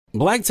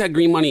Black Tech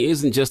Green Money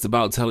isn't just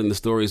about telling the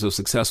stories of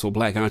successful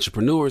Black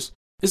entrepreneurs.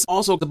 It's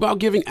also about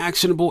giving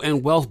actionable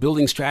and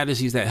wealth-building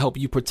strategies that help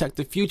you protect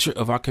the future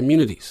of our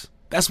communities.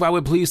 That's why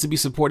we're pleased to be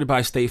supported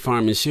by State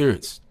Farm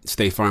Insurance.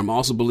 State Farm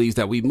also believes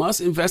that we must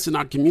invest in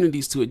our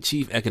communities to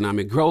achieve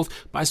economic growth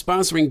by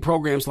sponsoring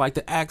programs like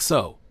the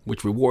ACT-SO,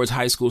 which rewards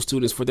high school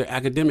students for their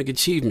academic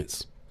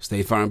achievements.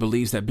 State Farm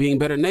believes that being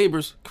better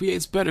neighbors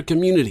creates better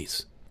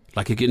communities.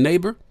 Like a good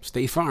neighbor,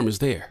 State Farm is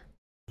there.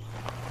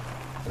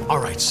 All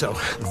right, so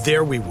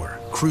there we were,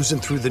 cruising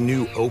through the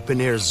new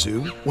open-air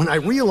zoo, when I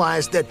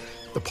realized that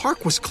the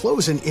park was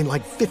closing in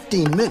like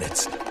 15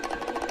 minutes.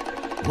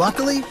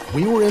 Luckily,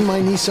 we were in my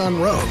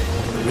Nissan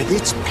Rogue. With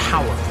its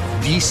powerful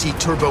VC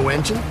turbo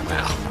engine,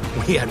 well,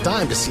 we had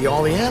time to see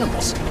all the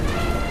animals.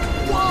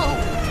 Whoa!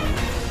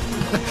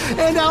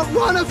 And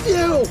outrun a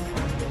few!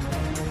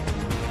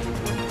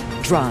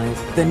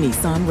 Drive the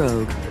Nissan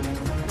Rogue.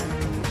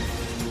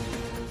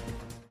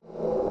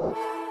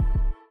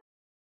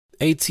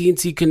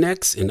 AT&T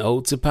connects an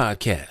ode to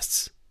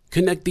podcasts.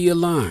 Connect the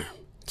alarm.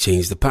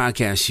 Change the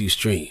podcast you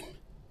stream.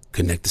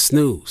 Connect the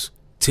snooze.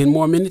 10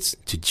 more minutes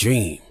to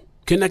dream.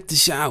 Connect the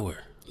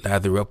shower.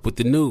 Lather up with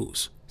the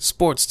news,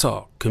 sports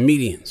talk,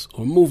 comedians,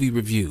 or movie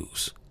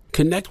reviews.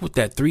 Connect with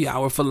that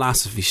 3-hour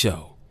philosophy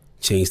show.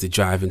 Change the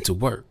drive into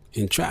work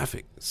in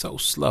traffic so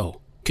slow.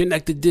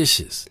 Connect the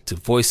dishes to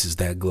voices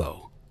that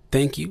glow.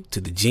 Thank you to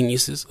the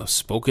geniuses of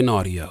spoken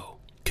audio.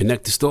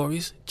 Connect the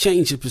stories,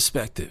 change your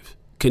perspective.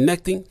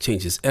 Connecting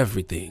changes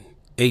everything.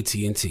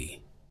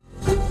 AT&T.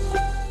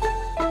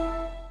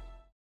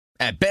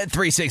 At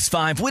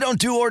Bet365, we don't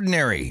do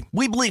ordinary.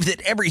 We believe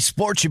that every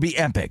sport should be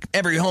epic.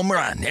 Every home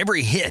run,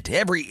 every hit,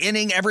 every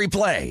inning, every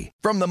play.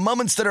 From the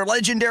moments that are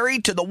legendary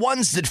to the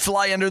ones that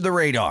fly under the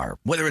radar.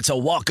 Whether it's a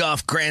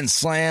walk-off grand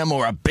slam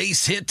or a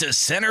base hit to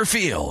center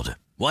field.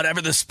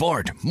 Whatever the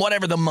sport,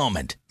 whatever the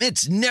moment.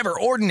 It's never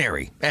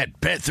ordinary at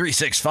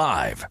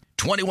Bet365.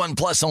 21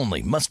 plus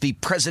only. Must be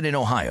present in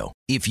Ohio.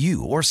 If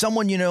you or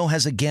someone you know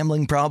has a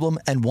gambling problem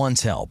and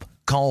wants help,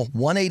 call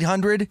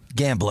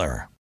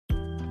 1-800-GAMBLER.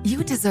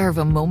 You deserve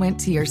a moment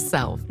to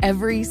yourself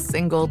every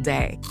single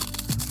day.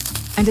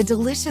 And a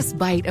delicious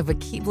bite of a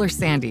Keebler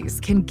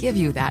Sandies can give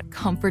you that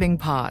comforting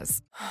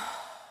pause.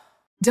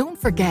 Don't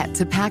forget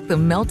to pack the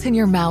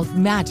melt-in-your-mouth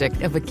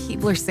magic of a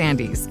Keebler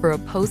Sandies for a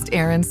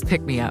post-errands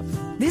pick-me-up.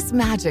 This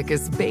magic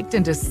is baked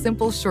into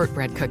simple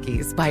shortbread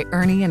cookies by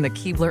Ernie and the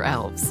Keebler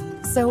Elves.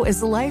 So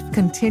as life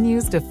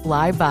continues to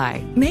fly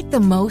by, make the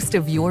most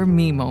of your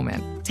me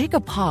moment. Take a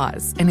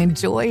pause and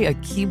enjoy a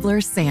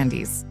Keebler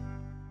Sandies.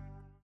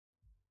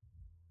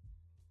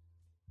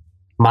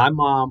 My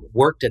mom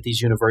worked at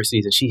these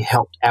universities and she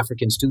helped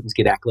African students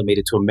get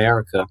acclimated to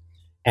America.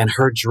 And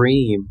her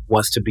dream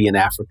was to be in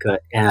Africa.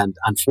 And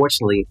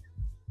unfortunately,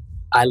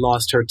 I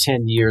lost her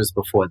 10 years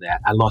before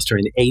that. I lost her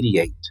in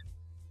 88.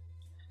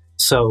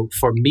 So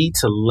for me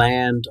to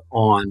land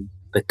on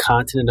the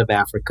continent of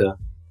Africa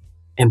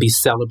and be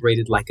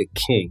celebrated like a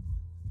king,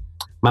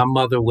 my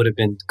mother would have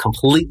been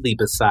completely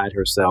beside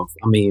herself.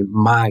 I mean,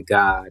 my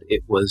God,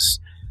 it was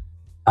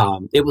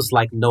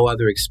like no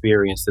other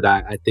experience that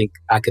I think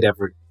I could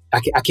ever.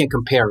 I can't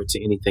compare it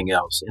to anything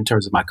else in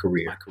terms of my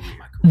career.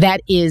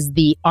 That is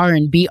the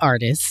R&B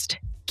artist,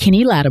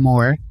 Kenny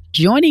Lattimore,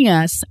 joining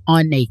us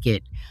on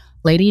Naked.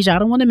 Ladies, y'all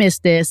don't want to miss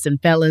this, and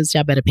fellas,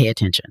 y'all better pay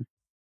attention.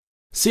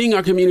 Seeing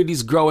our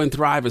communities grow and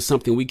thrive is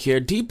something we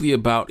care deeply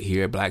about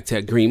here at Black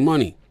Tech Green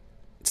Money.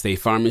 State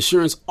Farm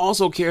Insurance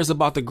also cares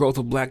about the growth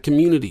of Black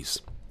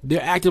communities. They're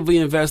actively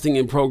investing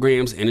in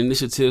programs and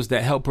initiatives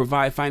that help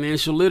provide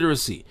financial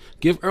literacy,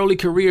 give early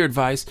career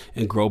advice,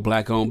 and grow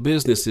Black-owned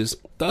businesses,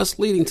 thus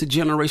leading to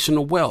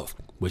generational wealth,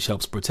 which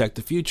helps protect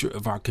the future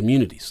of our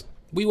communities.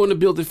 We want to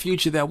build a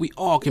future that we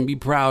all can be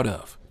proud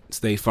of.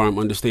 State Farm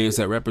understands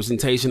that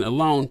representation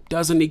alone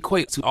doesn't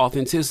equate to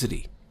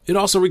authenticity. It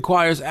also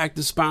requires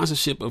active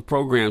sponsorship of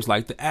programs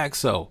like the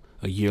ACT-SO,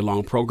 a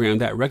year-long program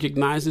that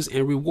recognizes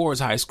and rewards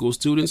high school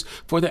students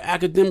for their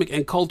academic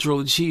and cultural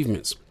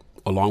achievements,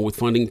 along with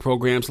funding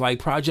programs like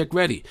Project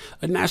Ready,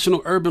 a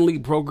National Urban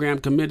League program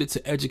committed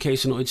to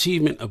educational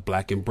achievement of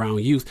Black and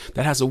brown youth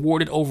that has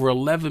awarded over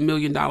 $11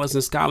 million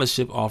in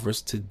scholarship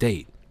offers to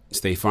date.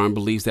 State Farm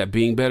believes that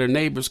being better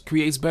neighbors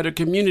creates better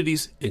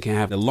communities and can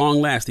have a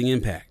long-lasting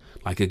impact.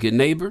 Like a good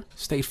neighbor,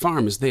 State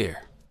Farm is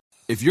there.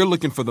 If you're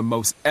looking for the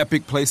most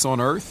epic place on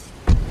earth,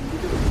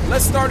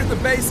 let's start at the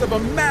base of a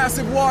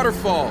massive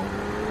waterfall.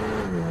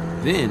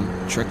 Then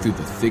trek through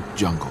the thick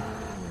jungle.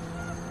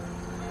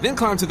 Then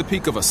climb to the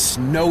peak of a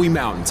snowy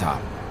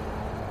mountaintop.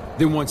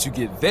 Then once you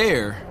get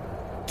there,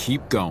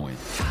 keep going.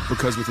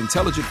 Because with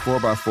intelligent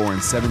 4x4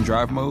 and 7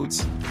 drive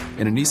modes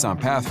and a Nissan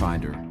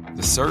Pathfinder,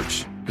 the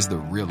search is the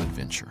real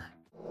adventure.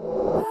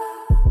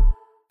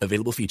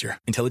 Available feature.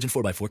 Intelligent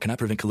 4x4 cannot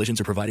prevent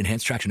collisions or provide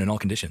enhanced traction in all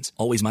conditions.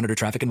 Always monitor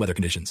traffic and weather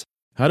conditions.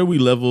 How do we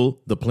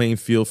level the playing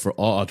field for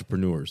all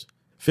entrepreneurs?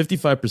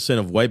 55%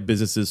 of white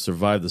businesses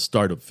survive the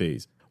startup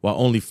phase, while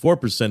only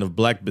 4% of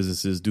Black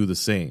businesses do the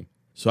same.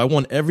 So I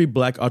want every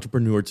Black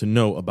entrepreneur to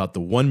know about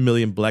the 1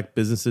 Million Black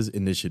Businesses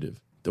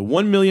Initiative. The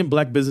 1 Million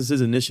Black Businesses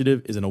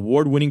Initiative is an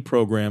award-winning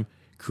program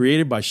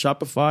created by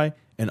Shopify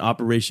and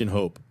Operation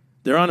Hope.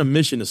 They're on a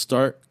mission to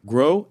start,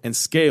 grow, and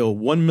scale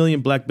 1 million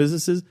black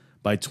businesses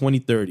by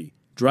 2030,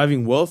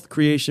 driving wealth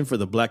creation for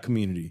the black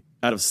community.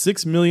 Out of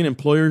 6 million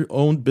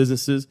employer-owned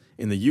businesses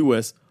in the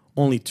U.S.,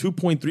 only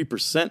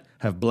 2.3%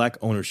 have black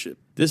ownership.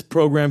 This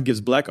program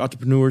gives black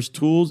entrepreneurs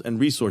tools and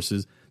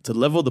resources to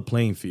level the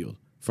playing field,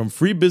 from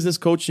free business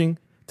coaching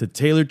to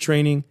tailored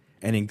training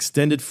and an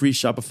extended free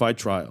Shopify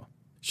trial.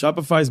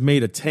 Shopify's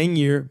made a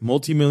 10-year,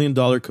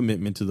 multi-million-dollar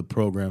commitment to the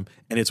program,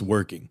 and it's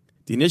working.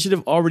 The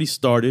initiative already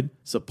started,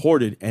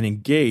 supported, and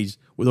engaged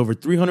with over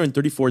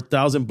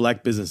 334,000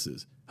 black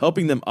businesses,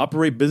 helping them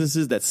operate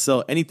businesses that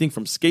sell anything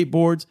from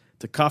skateboards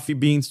to coffee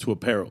beans to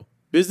apparel.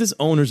 Business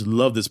owners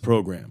love this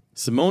program.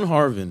 Simone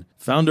Harvin,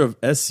 founder of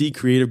SC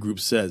Creative Group,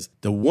 says,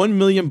 "The 1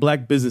 million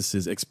black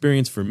businesses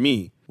experience for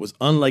me was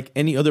unlike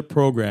any other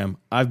program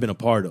I've been a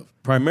part of,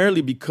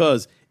 primarily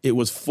because it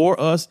was for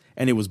us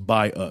and it was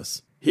by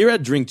us." Here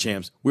at Drink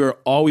Champs, we are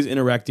always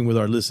interacting with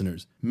our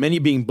listeners, many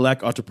being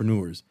black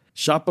entrepreneurs.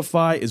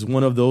 Shopify is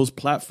one of those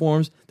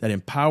platforms that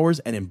empowers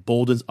and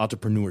emboldens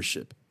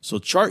entrepreneurship. So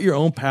chart your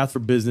own path for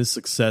business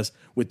success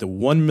with the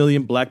 1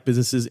 Million Black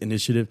Businesses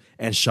Initiative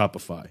and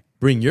Shopify.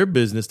 Bring your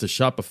business to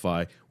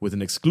Shopify with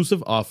an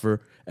exclusive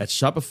offer at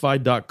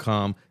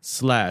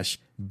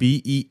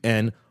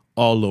shopify.com/BEN,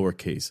 all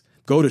lowercase.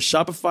 Go to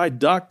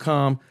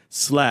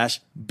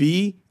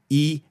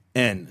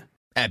shopify.com/BEN.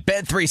 At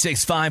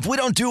Bet365, we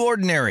don't do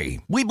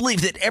ordinary. We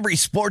believe that every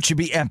sport should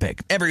be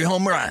epic. Every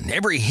home run,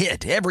 every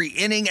hit, every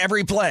inning,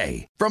 every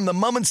play. From the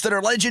moments that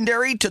are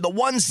legendary to the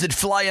ones that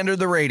fly under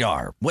the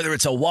radar. Whether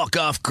it's a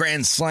walk-off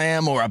grand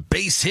slam or a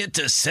base hit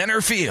to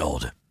center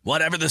field.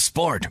 Whatever the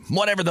sport,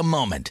 whatever the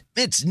moment.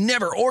 It's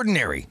never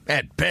ordinary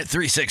at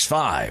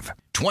Bet365.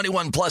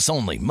 21 plus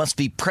only. Must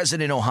be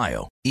present in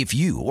Ohio. If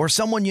you or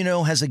someone you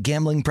know has a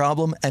gambling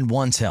problem and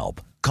wants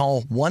help,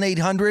 call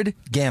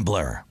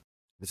 1-800-GAMBLER.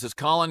 This is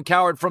Colin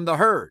Cowherd from The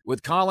Herd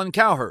with Colin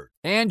Cowherd.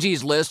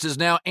 Angie's List is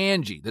now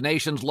Angie, the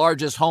nation's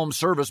largest home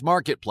service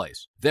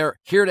marketplace. They're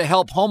here to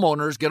help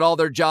homeowners get all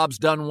their jobs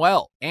done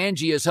well.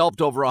 Angie has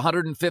helped over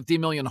 150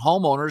 million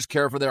homeowners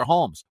care for their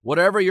homes.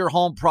 Whatever your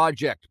home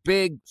project,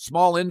 big,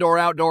 small, indoor,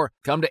 outdoor,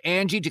 come to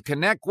Angie to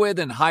connect with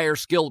and hire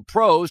skilled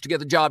pros to get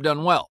the job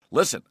done well.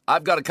 Listen,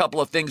 I've got a couple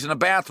of things in a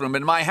bathroom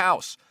in my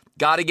house.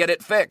 Got to get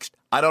it fixed.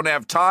 I don't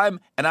have time,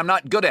 and I'm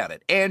not good at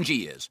it.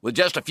 Angie is. With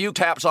just a few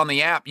taps on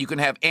the app, you can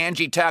have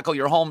Angie tackle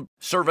your home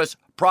service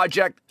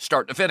project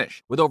start to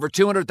finish. With over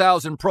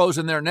 200,000 pros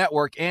in their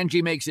network,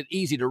 Angie makes it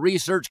easy to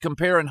research,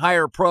 compare, and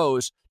hire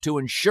pros to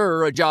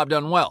ensure a job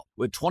done well.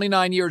 With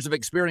 29 years of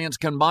experience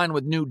combined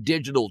with new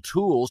digital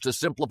tools to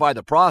simplify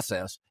the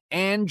process,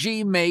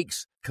 Angie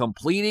makes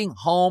completing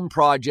home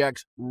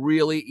projects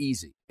really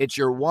easy. It's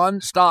your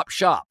one-stop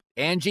shop.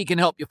 Angie can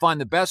help you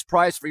find the best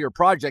price for your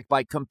project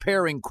by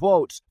comparing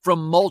quotes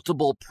from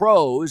multiple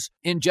pros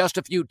in just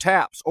a few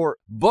taps, or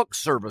book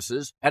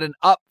services at an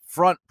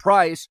upfront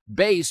price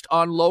based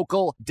on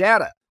local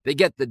data. They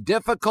get the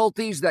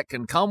difficulties that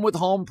can come with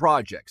home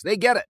projects. They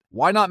get it.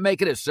 Why not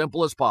make it as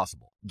simple as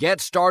possible?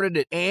 Get started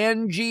at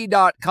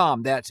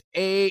Angie.com. That's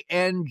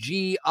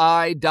ANGI.com,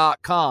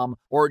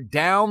 or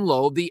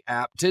download the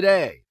app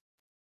today.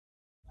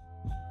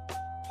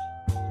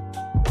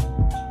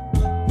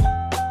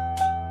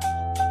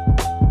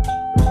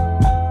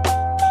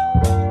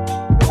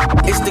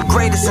 It's the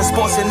greatest in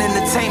sports and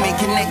entertainment,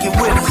 connected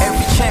with us.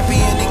 Every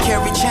champion and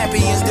carry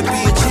champions to be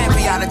a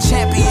champion. Got a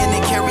champion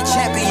and carry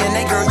champion.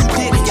 Hey girl, you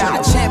did it. Got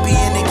a champion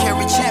and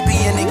carry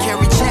champion and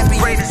carry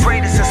champion.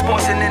 Greatest in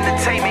sports and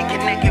entertainment,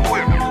 connected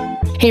with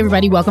us. Hey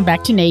everybody, welcome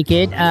back to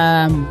Naked.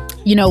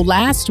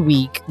 Last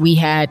week we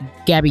had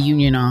Gabby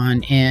Union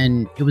on,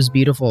 and it was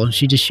beautiful.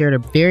 She just shared a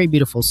very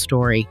beautiful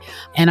story,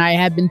 and I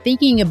had been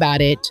thinking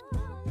about it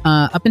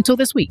up until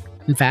this week.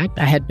 In fact,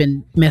 I had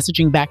been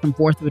messaging back and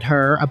forth with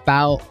her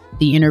about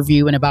the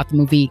interview and about the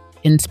movie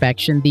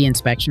The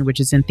Inspection, which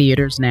is in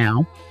theaters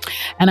now.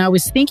 And I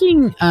was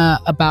thinking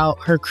about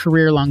her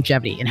career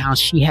longevity and how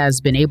she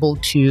has been able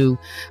to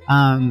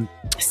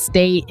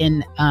stay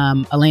in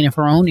a lane of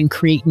her own and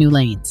create new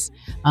lanes.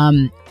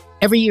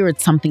 Every year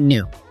it's something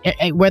new.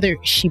 Whether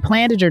she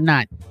planned it or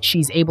not,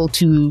 she's able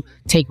to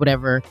take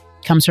whatever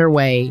comes her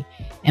way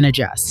and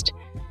adjust.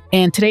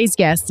 And today's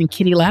guest,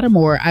 Kitty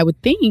Lattimore, I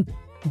would think,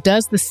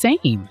 does the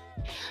same,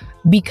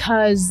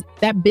 because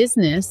that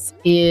business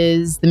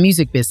the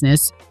music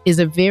business is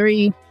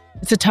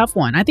it's a tough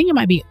one. I think it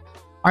might be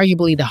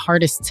arguably the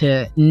hardest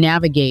to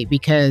navigate,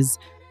 because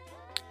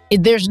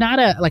there's not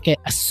a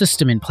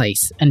system in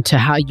place into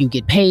how you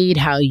get paid,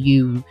 how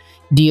you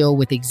deal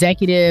with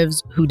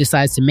executives, who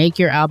decides to make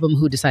your album,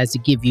 who decides to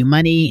give you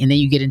money. And then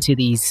you get into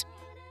these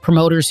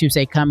promoters who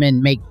say, come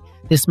and make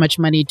this much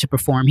money to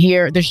perform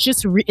here.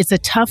 It's a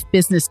tough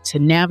business to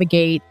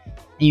navigate.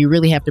 And you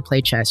really have to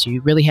play chess.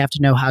 You really have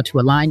to know how to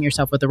align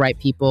yourself with the right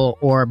people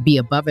or be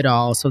above it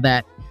all so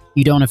that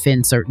you don't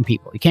offend certain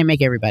people. You can't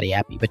make everybody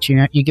happy, but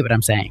you get what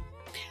I'm saying.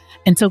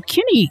 And so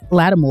Kitty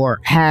Lattimore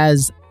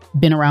has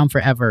been around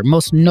forever.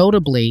 Most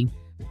notably,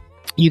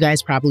 You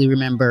guys probably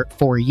remember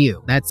For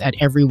You. That's at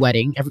every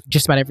wedding,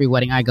 just about every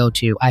wedding I go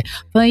to.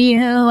 For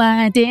you,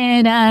 I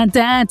did, da,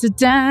 da,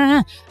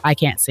 da. I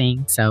can't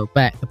sing,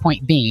 but the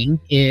point being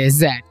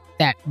is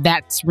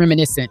that's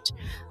reminiscent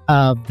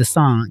of the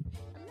song.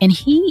 And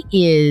he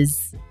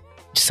is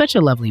such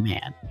a lovely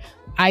man.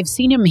 I've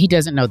seen him, he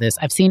doesn't know this,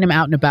 I've seen him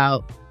out and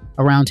about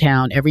around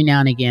town every now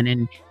and again,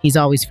 and he's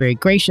always very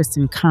gracious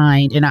and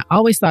kind. And I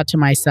always thought to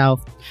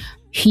myself,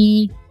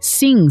 he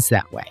sings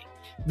that way.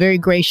 Very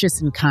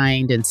gracious and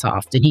kind and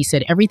soft. And he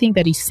said everything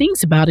that he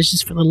sings about is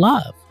just for the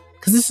love,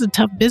 because this is a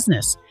tough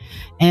business.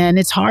 And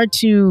it's hard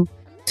to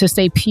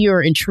stay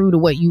pure and true to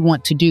what you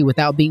want to do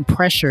without being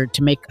pressured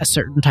to make a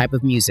certain type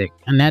of music.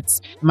 And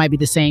might be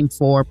the same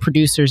for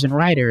producers and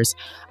writers.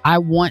 I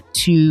want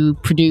to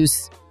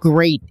produce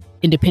great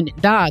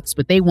independent docs,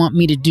 but they want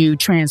me to do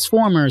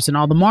Transformers and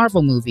all the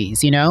Marvel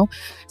movies,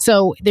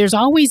 So there's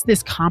always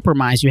this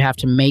compromise you have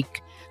to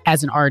make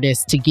as an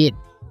artist to get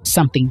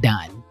something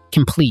done,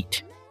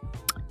 complete.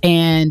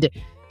 And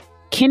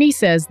Kenny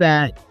says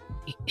that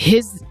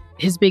his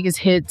biggest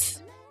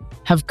hits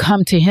have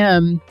come to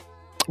him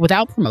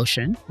without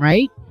promotion,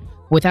 right?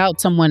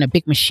 Without a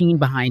big machine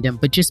behind him,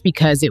 but just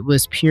because it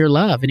was pure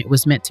love and it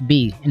was meant to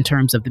be in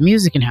terms of the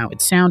music and how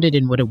it sounded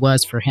and what it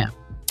was for him.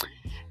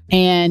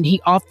 And he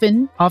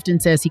often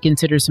says he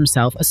considers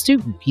himself a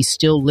student. He's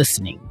still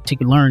listening to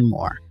learn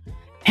more.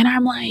 And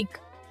I'm like,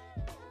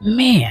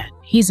 man,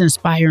 he's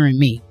inspiring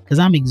me because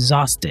I'm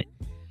exhausted.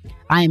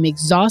 I am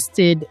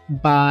exhausted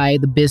by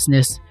the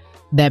business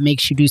that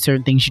makes you do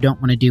certain things you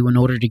don't want to do in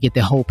order to get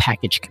the whole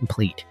package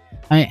complete.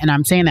 And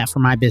I'm saying that for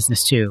my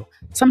business too.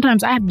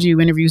 Sometimes I have to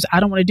do interviews I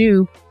don't want to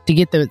do to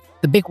get the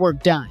big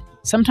work done.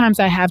 Sometimes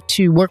I have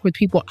to work with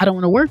people I don't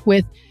want to work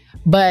with,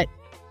 but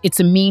it's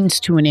a means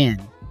to an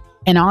end.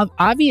 And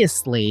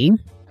obviously,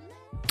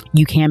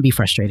 you can be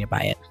frustrated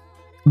by it.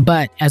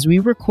 But as we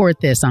record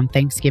this on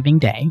Thanksgiving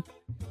Day,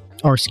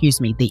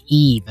 the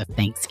eve of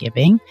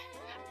Thanksgiving,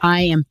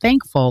 I am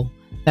thankful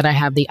that I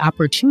have the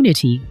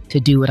opportunity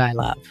to do what I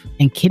love.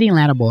 And Kenny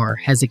Lattimore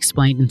has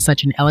explained in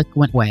such an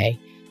eloquent way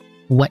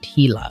what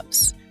he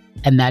loves,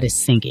 and that is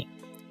singing.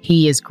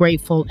 He is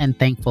grateful and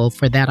thankful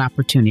for that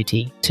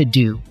opportunity to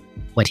do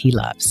what he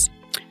loves.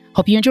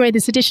 Hope you enjoyed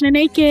this edition of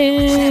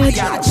Naked.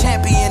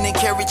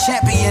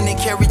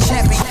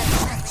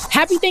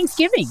 Happy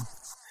Thanksgiving.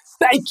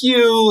 Thank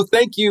you.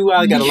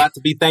 I got a lot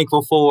to be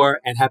thankful for,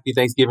 and happy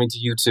Thanksgiving to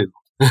you too.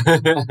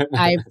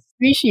 I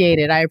appreciate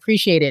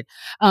it.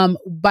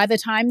 By the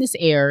time this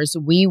airs,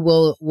 we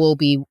will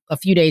be a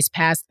few days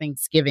past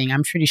Thanksgiving.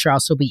 I'm pretty sure I'll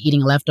still be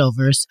eating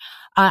leftovers.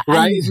 Right?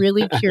 I'm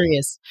really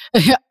curious.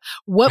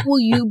 What will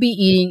you be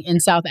eating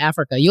in South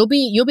Africa? You'll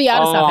be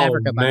out of South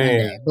Africa by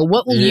Monday, but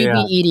what will you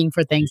be eating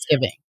for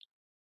Thanksgiving?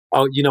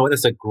 Oh,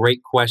 that's a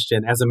great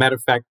question. As a matter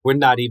of fact, we're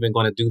not even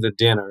going to do the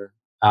dinner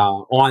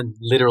on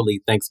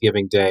literally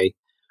Thanksgiving Day.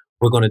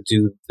 We're going to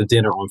do the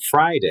dinner on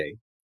Friday.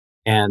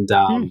 And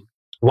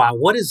wow,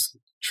 what is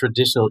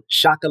traditional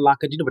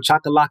chakalaka? Do you know what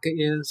chakalaka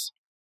is?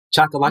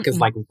 Chakalaka is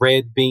like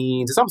red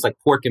beans. It's almost like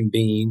pork and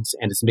beans,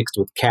 and it's mixed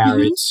with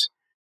carrots.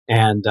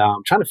 And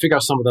trying to figure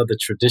out some of the other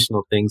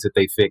traditional things that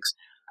they fix.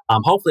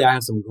 Hopefully I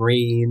have some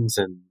greens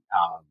and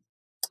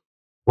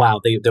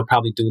they'll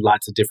probably do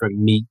lots of different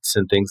meats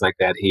and things like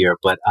that here.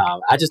 But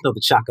I just know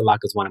the chakalaka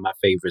is one of my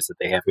favorites that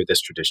they have here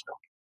that's traditional.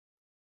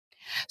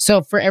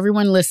 So for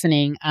everyone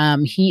listening,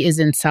 he is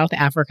in South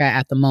Africa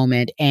at the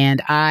moment,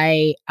 and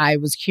I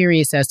was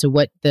curious as to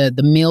what the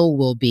meal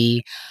will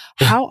be.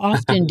 How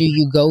often do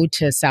you go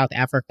to South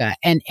Africa?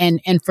 And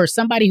for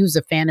somebody who's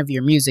a fan of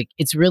your music,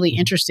 it's really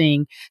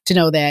interesting to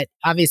know that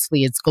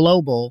obviously it's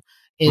global.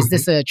 Is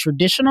this a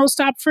traditional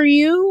stop for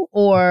you,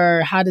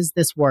 or how does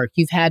this work?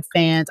 You've had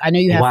fans. I know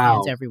you have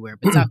fans everywhere,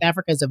 but South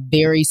Africa is a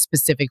very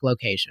specific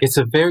location. It's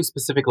a very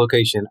specific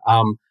location.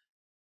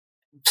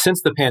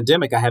 Since the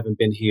pandemic, I haven't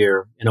been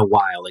here in a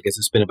while. I guess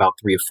it's been about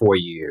 3 or 4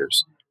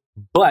 years.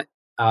 But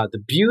the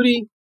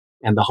beauty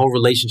and the whole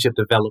relationship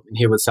development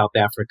here with South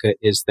Africa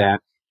is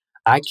that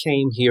I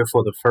came here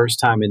for the first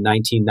time in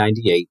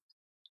 1998.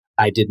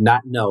 I did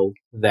not know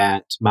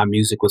that my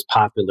music was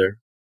popular.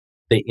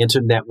 The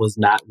internet was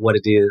not what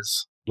it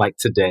is like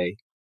today.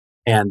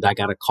 And I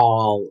got a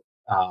call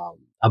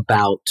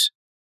about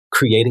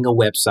creating a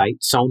website.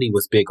 Sony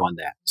was big on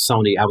that.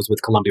 I was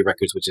with Columbia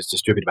Records, which is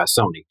distributed by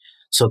Sony.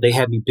 So they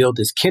had me build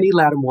this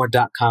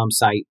KennyLattimore.com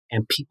site,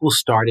 and people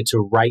started to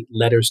write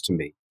letters to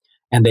me.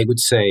 And they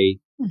would say,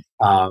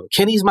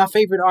 Kenny's my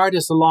favorite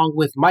artist along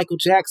with Michael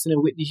Jackson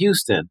and Whitney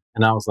Houston.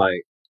 And I was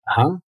like,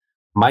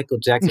 Michael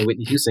Jackson,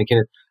 Whitney Houston.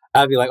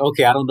 I'd be like,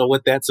 okay, I don't know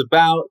what that's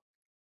about.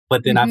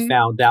 But then I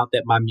found out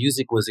that my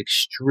music was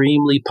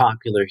extremely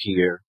popular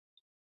here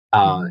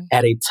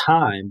at a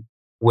time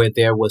where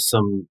there was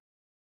some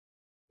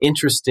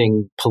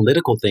interesting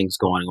political things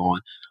going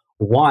on.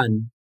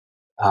 One,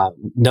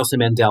 Nelson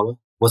Mandela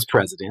was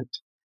president.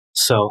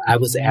 So I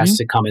was asked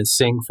to come and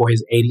sing for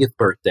his 80th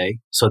birthday.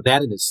 So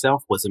that in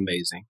itself was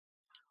amazing.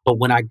 But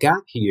when I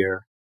got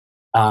here,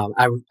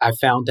 I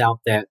found out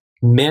that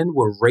men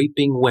were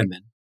raping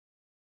women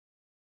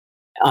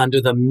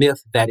under the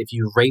myth that if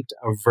you raped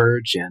a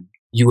virgin,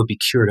 you would be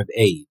cured of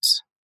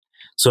AIDS.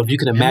 So if you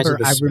can imagine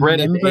the spread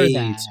of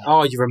AIDS.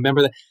 Oh, you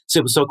remember that? So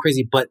it was so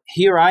crazy. But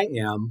here I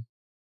am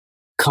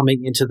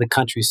coming into the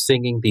country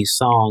singing these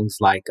songs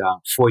like,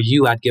 for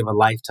you, I'd give a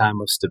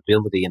lifetime of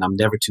stability, and I'm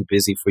never too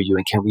busy for you.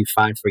 And can we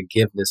find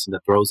forgiveness in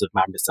the throes of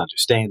my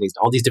misunderstandings?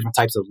 All these different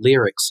types of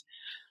lyrics.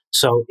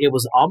 So it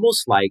was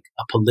almost like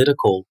a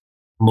political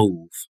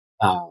move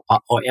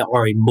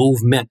or a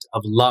movement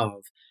of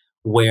love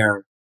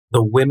where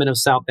the women of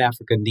South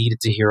Africa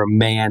needed to hear a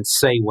man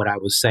say what I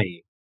was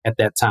saying at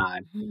that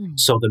time.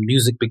 So the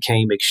music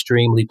became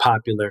extremely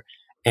popular.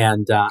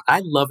 And I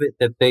love it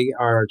that they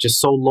are just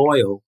so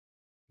loyal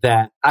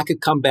that I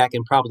could come back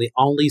and probably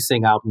only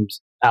sing album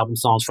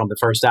songs from the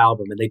first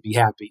album and they'd be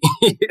happy.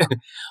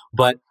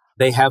 But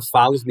they have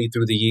followed me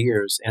through the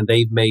years, and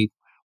they've made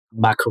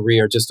my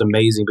career just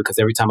amazing because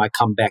every time I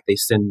come back, they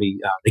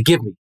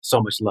give me so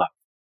much love.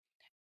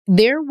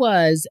 There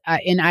was,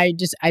 and I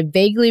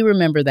vaguely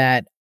remember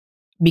that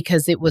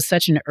because it was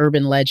such an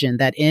urban legend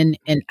that and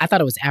I thought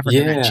it was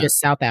Africa, not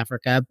just South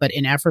Africa, but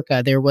in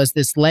Africa, there was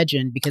this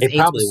legend because it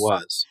probably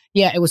was.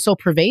 Yeah, it was so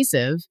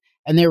pervasive.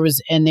 And it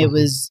was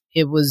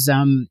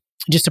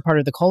just a part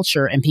of the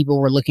culture, and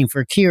people were looking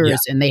for cures,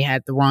 and they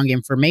had the wrong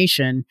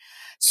information.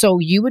 So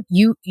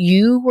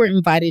you were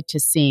invited to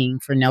sing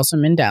for Nelson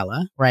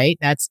Mandela, right?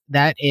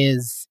 That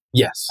is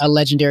a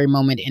legendary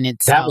moment in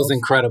itself. That was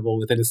incredible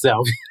within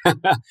itself. And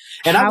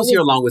I was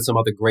here along with some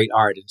other great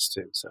artists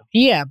too. So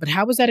yeah, but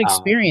how was that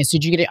experience?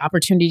 Did you get an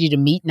opportunity to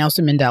meet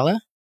Nelson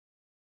Mandela?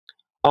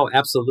 Oh,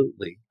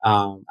 absolutely.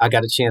 I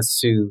got a chance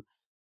to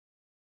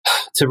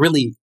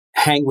really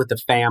hang with the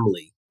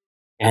family,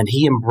 and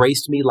he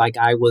embraced me like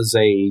I was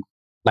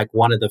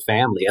one of the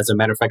family. As a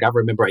matter of fact, I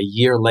remember a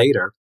year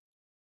later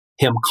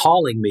him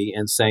calling me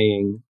and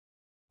saying,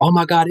 "Oh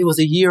my God, it was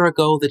a year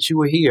ago that you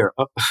were here."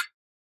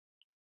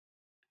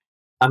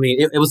 I mean,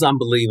 it was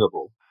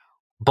unbelievable.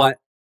 But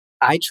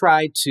I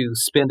tried to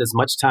spend as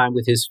much time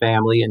with his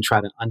family and try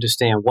to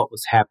understand what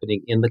was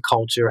happening in the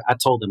culture. I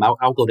told him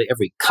I'll go to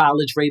every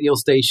college radio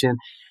station,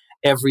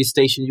 every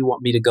station you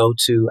want me to go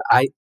to.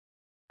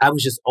 I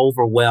was just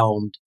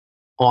overwhelmed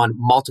on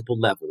multiple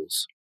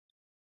levels.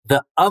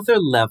 The other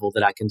level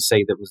that I can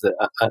say that was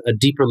a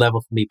deeper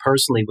level for me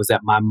personally was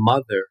that my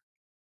mother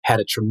had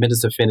a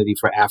tremendous affinity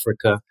for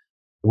Africa.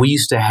 We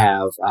used to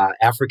have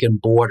African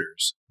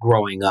boarders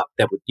growing up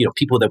that would,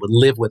 people that would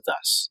live with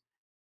us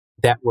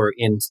that were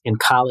in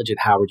college at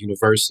Howard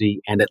University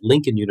and at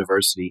Lincoln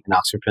University in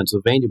Oxford,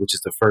 Pennsylvania, which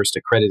is the first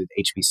accredited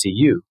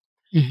HBCU.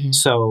 Mm-hmm.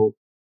 So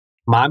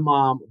my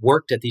mom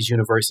worked at these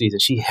universities,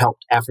 and she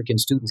helped African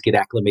students get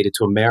acclimated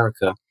to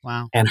America.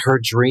 Wow. And her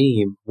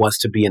dream was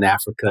to be in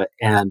Africa.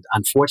 And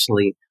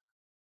unfortunately,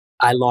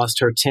 I lost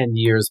her 10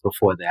 years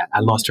before that. I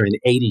lost her in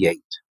 1988.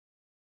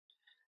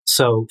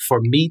 So for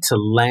me to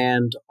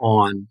land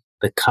on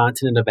the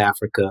continent of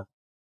Africa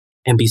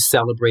and be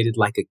celebrated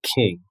like a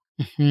king,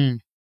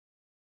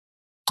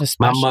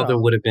 my mother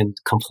would have been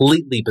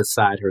completely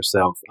beside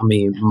herself. I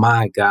mean,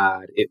 my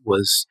God, it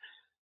was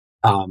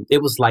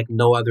like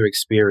no other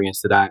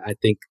experience that I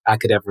think I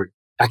could ever,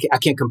 I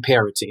can't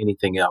compare it to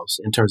anything else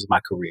in terms of my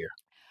career.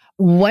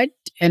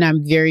 And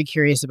I'm very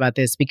curious about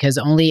this because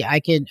only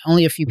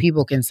a few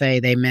people can say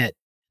they met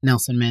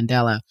Nelson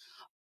Mandela.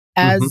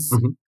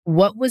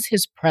 What was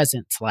his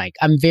presence like?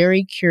 I'm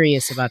very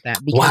curious about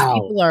that because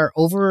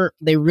people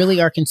they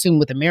really are consumed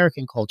with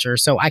American culture.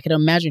 So I can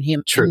imagine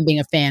him being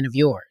a fan of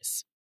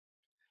yours.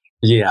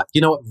 Yeah.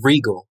 You know what?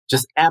 Regal,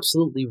 just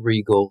absolutely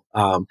regal.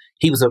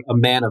 He was a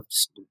man of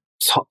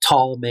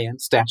tall man,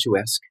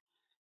 statuesque.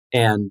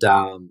 And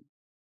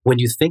when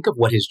you think of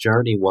what his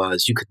journey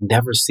was, you could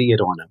never see it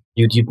on him.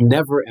 You'd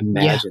never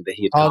imagine that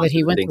he had gone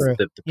through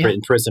the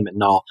imprisonment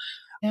and all.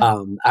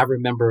 Yeah. I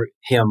remember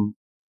him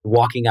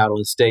walking out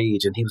on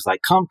stage, and he was like,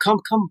 come.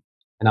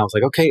 And I was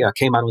like, okay. I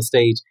came out on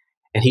stage,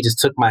 and he just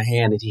took my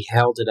hand and he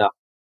held it up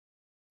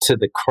to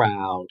the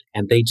crowd,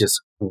 and they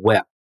just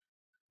wept.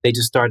 They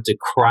just started to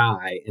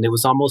cry. And it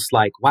was almost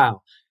like,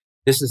 wow,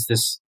 this is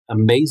this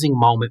amazing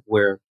moment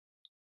where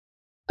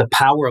the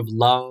power of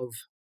love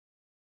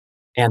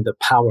and the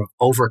power of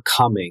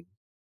overcoming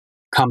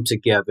come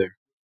together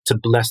to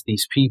bless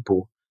these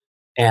people.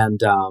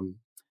 And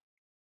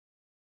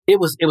it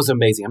was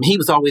amazing. I mean, he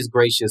was always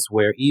gracious,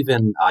 where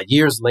even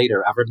years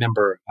later, I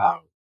remember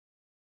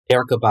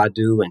Erykah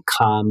Badu and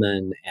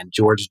Common and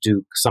George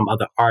Duke, some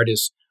other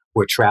artists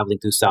were traveling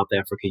through South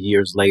Africa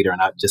years later.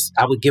 And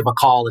I would give a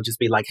call and just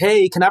be like,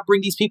 hey, can I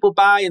bring these people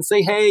by and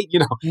say, hey,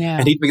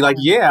 and he'd be like,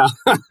 yeah.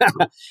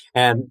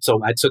 And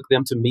so I took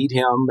them to meet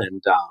him,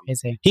 and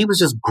he was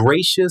just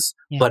gracious,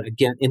 but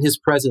again, in his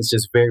presence,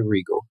 just very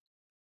regal.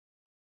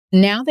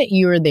 Now that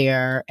you're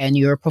there and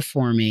you're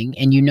performing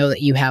and you know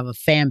that you have a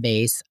fan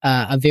base,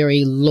 a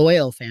very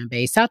loyal fan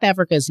base, South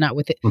Africa is not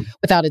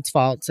without its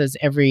faults, as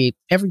every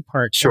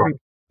part,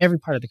 every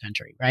part of the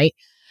country, right?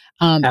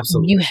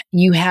 Absolutely.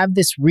 You have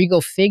this regal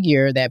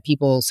figure that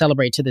people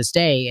celebrate to this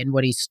day and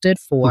what he stood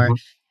for.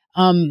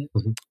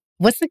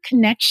 What's the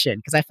connection?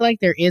 Because I feel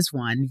like there is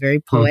one very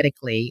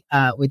poetically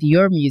with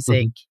your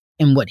music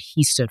and what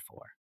he stood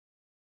for.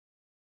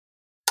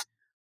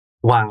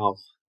 Wow.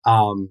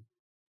 I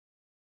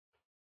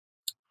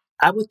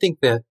would think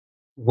that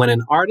when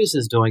an artist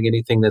is doing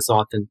anything that's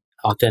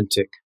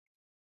authentic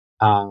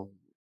and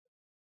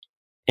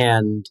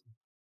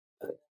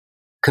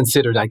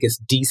considered, I guess,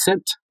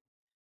 decent,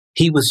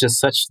 he was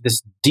just such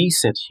this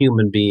decent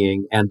human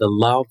being, and the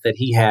love that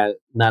he had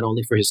not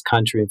only for his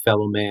country and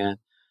fellow man,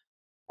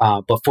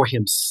 but for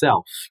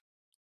himself.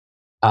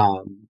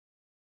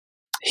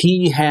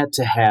 He had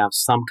to have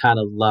some kind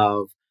of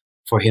love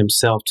for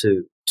himself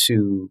to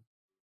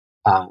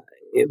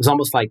it was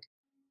almost like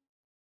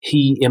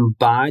he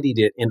embodied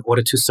it in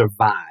order to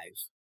survive.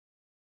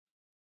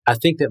 I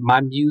think that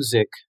my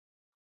music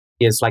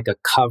is like a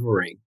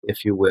covering,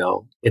 if you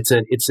will. It's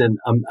a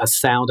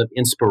sound of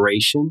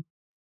inspiration.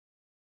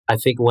 I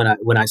think when I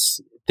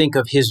think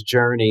of his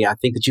journey, I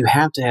think that you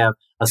have to have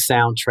a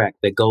soundtrack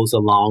that goes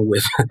along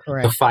with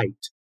the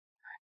fight.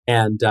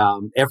 And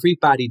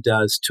everybody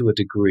does to a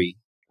degree,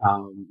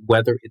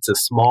 whether it's a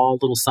small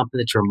little something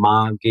that your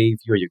mom gave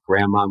you or your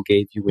grandmom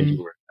gave you when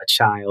you were a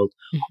child,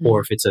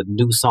 or if it's a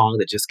new song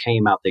that just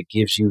came out that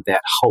gives you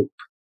that hope.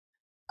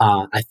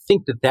 I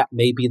think that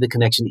may be the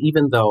connection,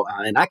 even though,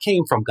 and I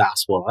came from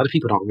gospel. A lot of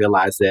people don't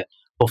realize that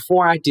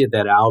before I did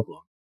that album,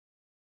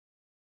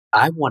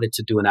 I wanted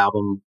to do an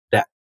album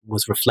that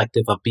was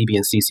reflective of BeBe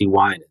and CeCe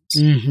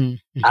Winans.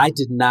 I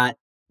did not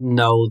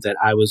know that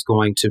I was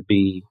going to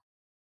be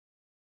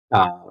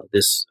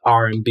this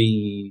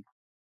R&B,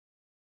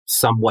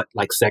 somewhat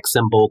like sex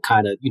symbol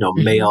kind of,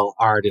 male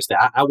artist.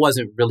 I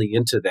wasn't really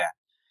into that.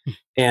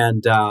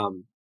 And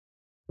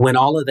when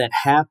all of that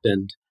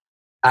happened,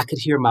 I could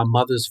hear my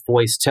mother's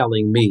voice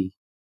telling me,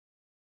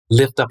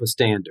 lift up a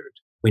standard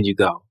when you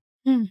go,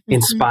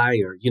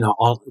 inspire,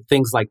 all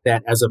things like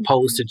that, as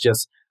opposed to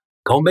just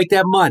go make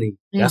that money.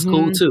 That's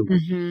cool too.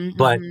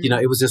 But,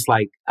 it was just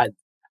like,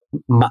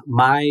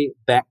 my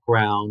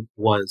background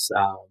was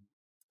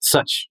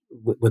such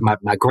with my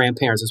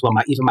grandparents as well.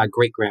 Even my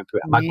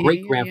great-grandparents. My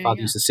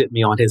great-grandfather used to sit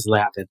me on his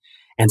lap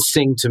and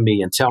sing to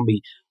me and tell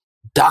me,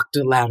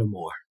 Dr.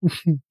 Lattimore.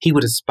 He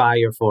would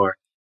aspire for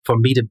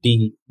me to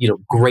be,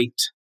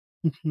 great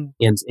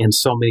in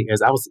so many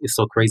areas. It's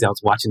so crazy. I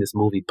was watching this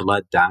movie,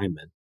 Blood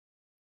Diamond,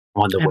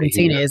 on the way here. I haven't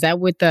seen it. Is that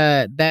with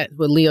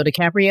with Leo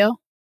DiCaprio?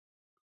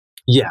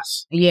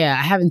 Yes. Yeah,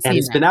 I haven't seen it. And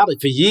it's been out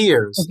for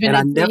years, and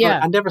I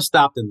never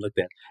stopped and looked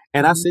at it.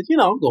 And I said,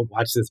 I'm going to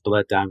watch this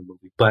Blood Diamond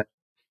movie. But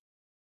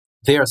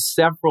there are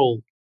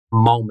several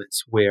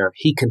moments where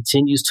he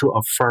continues to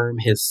affirm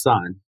his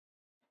son,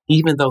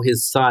 even though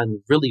his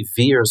son really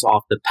veers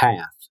off the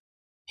path.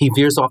 He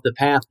veers off the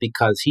path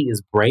because he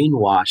is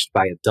brainwashed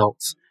by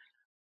adults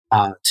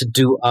to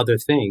do other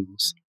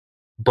things.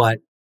 But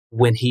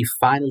when he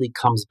finally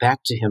comes back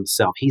to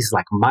himself, he's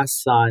like, my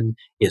son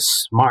is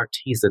smart.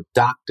 He's a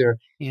doctor.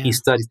 Yeah. He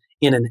studies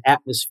in an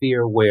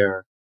atmosphere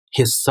where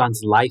his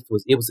son's life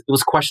it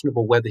was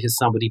questionable whether his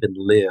son would even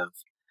live.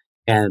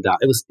 And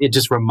it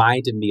just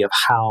reminded me of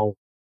how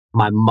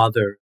my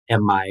mother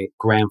and my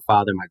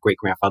grandfather, my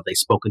great-grandfather, they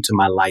spoke into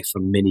my life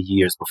for many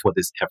years before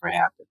this ever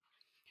happened.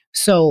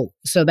 So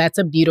that's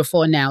a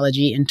beautiful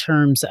analogy in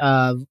terms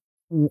of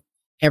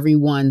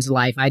everyone's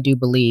life, I do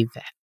believe,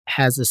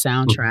 has a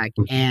soundtrack.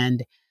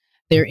 And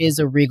there is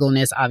a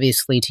regalness,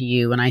 obviously, to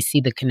you. And I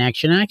see the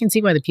connection. And I can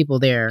see why the people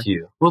there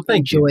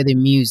enjoy the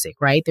music,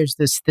 right? There's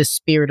this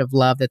spirit of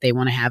love that they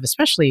want to have,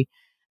 especially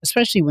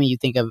when you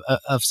think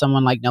of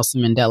someone like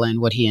Nelson Mandela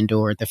and what he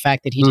endured. The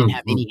fact that he didn't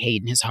have any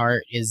hate in his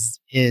heart is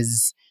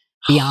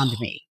beyond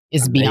me.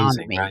 Is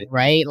amazing, beyond me,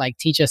 right? Like,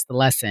 teach us the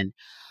lesson.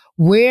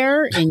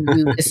 Where in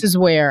you, this is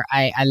where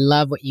I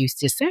love what you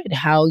just said,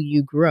 how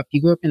you grew up. You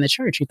grew up in the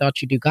church. You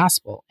thought you'd do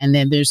gospel. And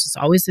then there's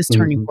always this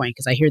turning point,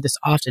 because I hear this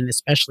often,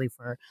 especially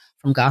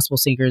from gospel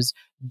singers.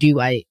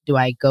 Do I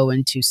go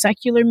into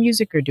secular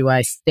music, or do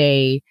I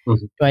stay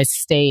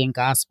in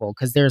gospel?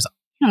 Because there's,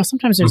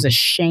 sometimes there's a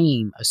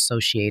shame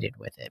associated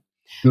with it.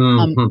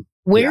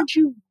 Where'd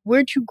you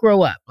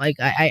grow up? Like,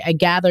 I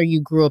gather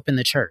you grew up in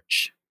the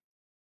church.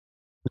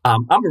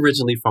 I'm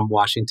originally from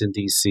Washington,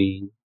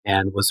 D.C.,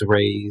 and was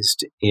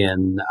raised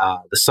in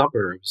the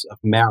suburbs of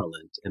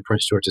Maryland in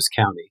Prince George's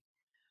County.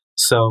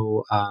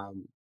 So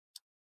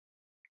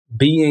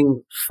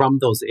being from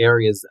those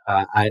areas,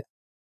 I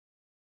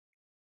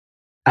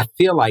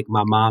feel like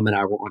my mom and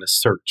I were on a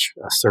search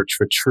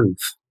for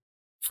truth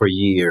for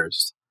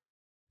years,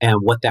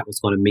 and what that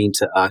was going to mean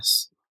to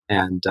us.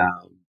 And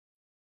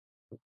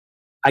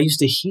I used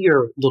to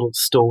hear little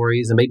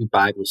stories and maybe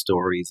Bible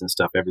stories and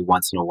stuff every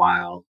once in a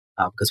while,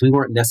 because we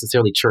weren't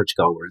necessarily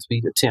churchgoers.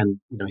 We'd attend,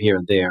 here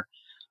and there.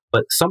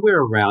 But somewhere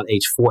around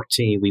age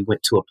 14, we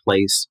went to a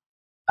place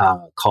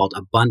called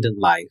Abundant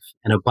Life.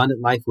 And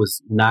Abundant Life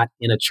was not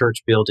in a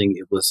church building.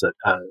 It was a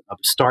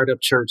startup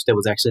church that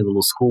was actually a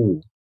little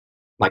school,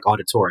 like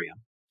auditorium.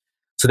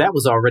 So that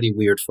was already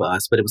weird for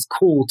us, but it was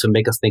cool to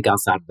make us think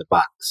outside of the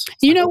box.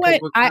 You know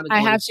what?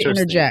 I have to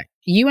interject.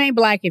 You ain't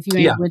Black if you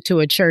ain't went to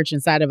a church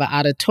inside of an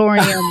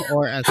auditorium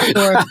or a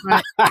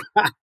storefront.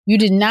 You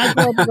did not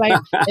grow up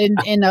like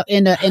in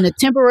a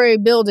temporary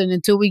building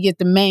until we get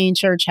the main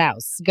church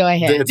house. Go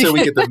ahead. Until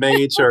we get the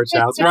main church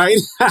house, right?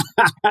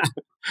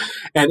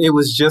 And it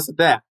was just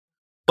that.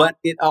 But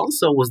it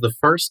also was the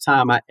first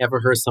time I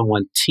ever heard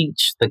someone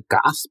teach the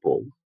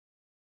gospel,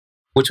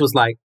 which was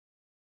like,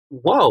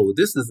 whoa,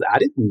 I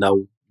didn't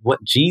know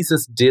what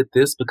Jesus did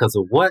this because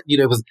of what,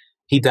 it was,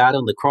 he died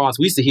on the cross.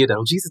 We used to hear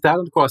that, Jesus died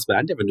on the cross, but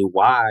I never knew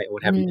why or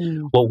what have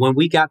you. Well, when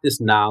we got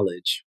this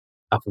knowledge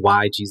of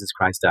why Jesus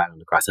Christ died on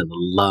the cross and the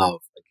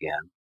love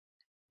again,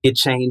 it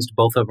changed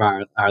both of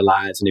our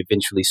lives and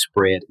eventually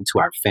spread into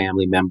our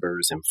family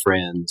members and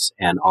friends.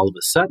 And all of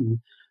a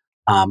sudden,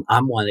 I'm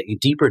on a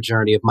deeper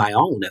journey of my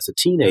own as a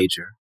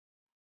teenager,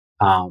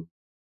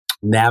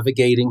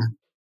 navigating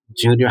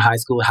junior high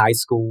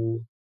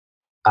school,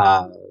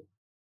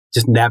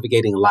 just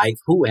navigating life.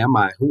 Who am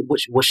I?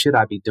 What should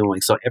I be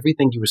doing? So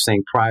everything you were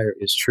saying prior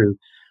is true.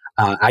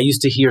 I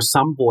used to hear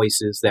some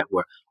voices that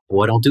were,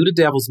 boy, don't do the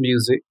devil's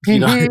music.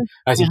 I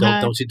said,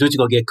 don't you do it. You're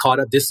going to get caught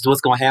up. This is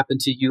what's going to happen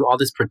to you. All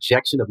this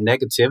projection of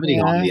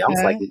negativity on me. I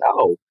was like,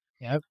 no.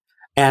 Yep.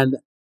 And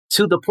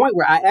to the point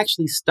where I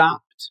actually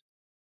stopped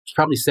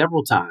probably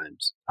several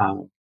times,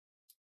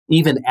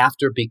 even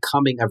after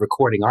becoming a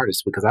recording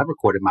artist, because I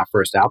recorded my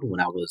first album when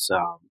I was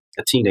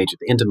a teenager, at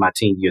the end of my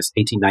teen years,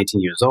 18,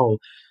 19 years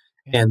old.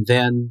 And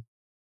then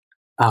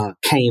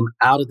came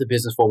out of the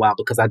business for a while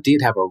because I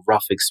did have a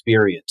rough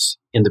experience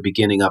in the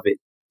beginning of it,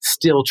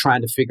 still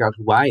trying to figure out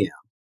who I am,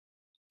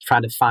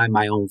 trying to find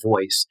my own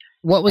voice.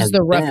 What was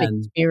the rough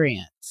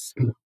experience?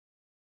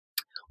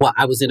 Well,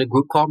 I was in a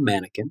group called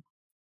Mannequin,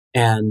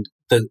 and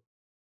the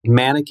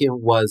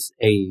Mannequin was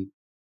a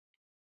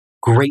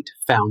great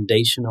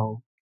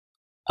foundational,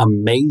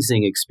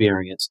 amazing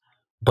experience,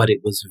 but it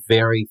was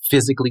very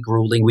physically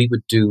grueling. We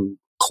would do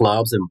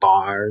clubs and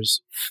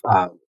bars,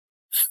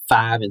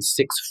 5 and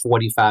 6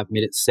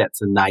 45-minute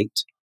sets a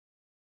night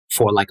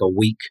for like a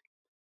week.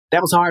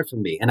 That was hard for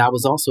me. And I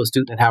was also a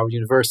student at Howard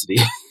University.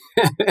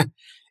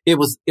 It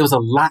was a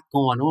lot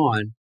going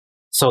on.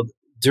 So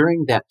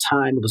during that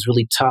time, it was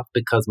really tough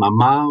because my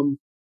mom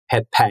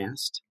had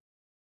passed.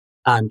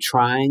 I'm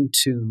trying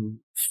to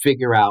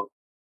figure out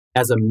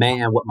as a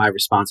man what my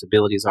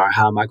responsibilities are.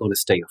 How am I going to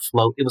stay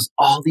afloat? It was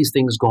all these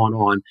things going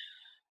on.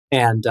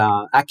 And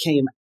I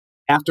came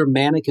after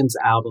Mannequin's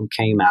album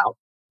came out,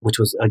 which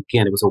was,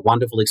 again, it was a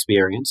wonderful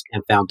experience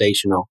and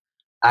foundational.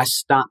 I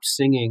stopped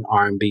singing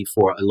R&B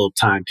for a little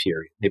time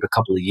period, maybe a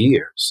couple of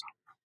years.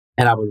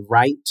 And I would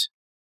write,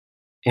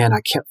 and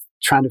I kept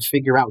trying to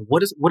figure out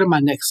what are my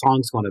next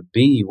songs going to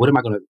be? What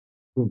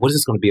is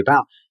this going to be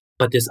about?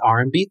 But this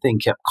R&B thing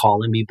kept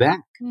calling me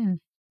back.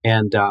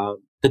 And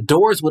the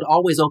doors would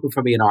always open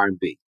for me in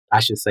R&B. I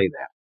should say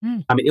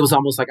that. I mean, it was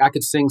almost like I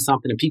could sing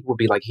something and people would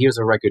be like, here's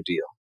a record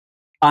deal.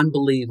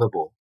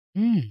 Unbelievable.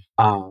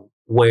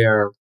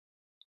 Where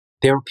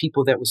there were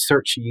people that would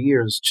search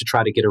years to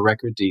try to get a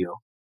record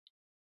deal.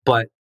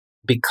 But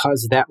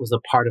because that was a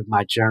part of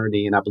my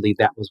journey, and I believe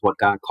that was what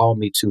God called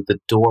me to, the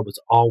door was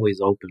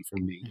always open for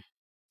me.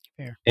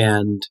 Fair.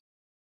 And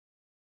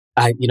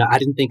I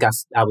didn't think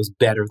I was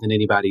better than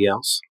anybody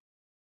else.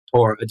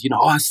 Or,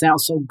 I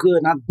sound so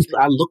good, and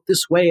I look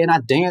this way, and I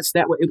dance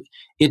that way.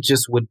 It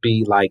just would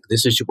be like,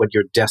 this is what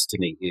your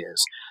destiny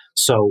is.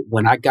 So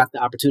when I got the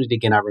opportunity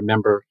again, I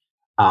remember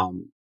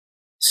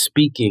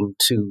speaking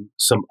to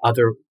some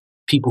other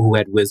people who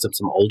had wisdom,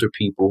 some older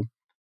people,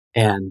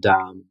 and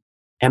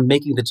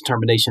making the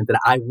determination that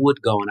I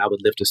would go and I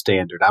would lift a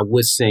standard. I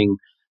would sing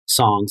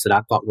songs that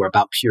I thought were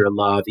about pure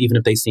love, even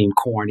if they seemed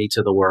corny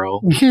to the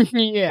world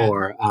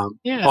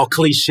or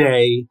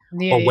cliche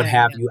or what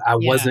have you.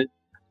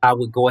 I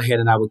would go ahead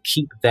and I would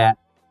keep the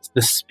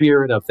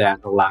spirit of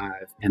that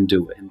alive and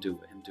do it.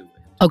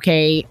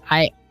 Okay,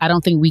 I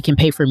don't think we can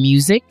pay for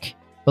music,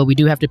 but we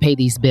do have to pay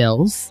these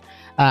bills.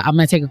 I'm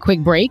going to take a quick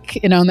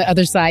break. And on the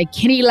other side,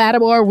 Kenny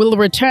Lattimore will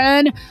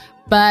return.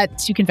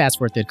 But you can fast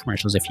forward through the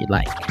commercials if you'd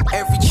like.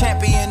 Every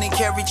champion and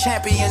carry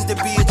champions to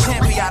be a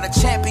champion. A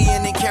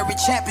champion and carry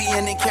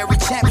champion and carry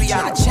champion.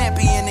 A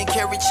champion and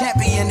carry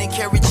champion and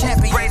carry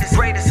champion.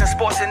 Greatest in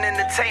sports and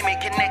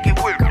entertainment,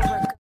 connected with.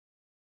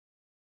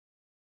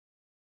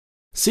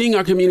 Seeing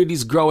our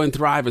communities grow and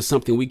thrive is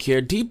something we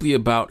care deeply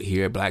about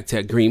here at Black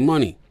Tech Green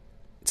Money.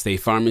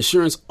 State Farm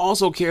Insurance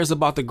also cares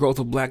about the growth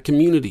of Black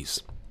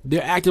communities.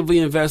 They're actively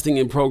investing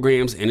in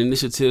programs and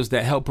initiatives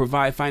that help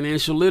provide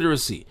financial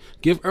literacy,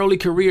 give early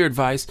career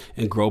advice,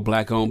 and grow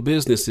Black-owned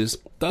businesses,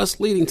 thus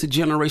leading to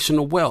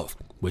generational wealth,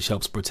 which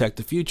helps protect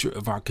the future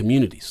of our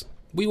communities.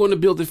 We want to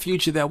build a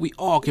future that we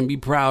all can be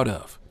proud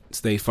of.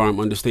 State Farm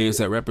understands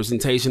that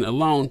representation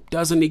alone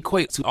doesn't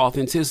equate to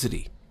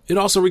authenticity. It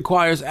also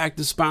requires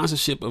active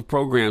sponsorship of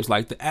programs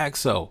like the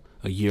AXO,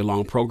 a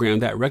year-long program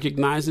that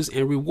recognizes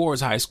and rewards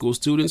high school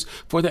students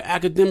for their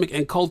academic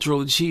and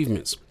cultural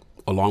achievements.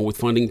 along with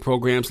funding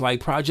programs like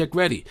Project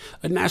Ready,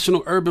 a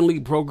National Urban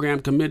League program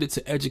committed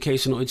to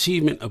educational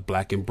achievement of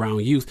Black and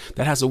brown youth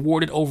that has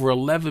awarded over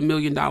 $11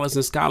 million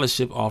in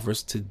scholarship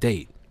offers to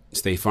date.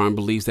 State Farm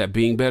believes that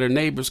being better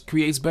neighbors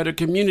creates better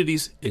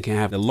communities and can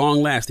have a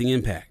long-lasting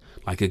impact.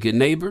 Like a good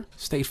neighbor,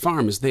 State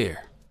Farm is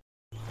there.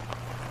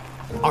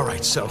 All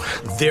right, so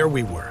there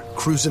we were,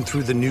 cruising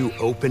through the new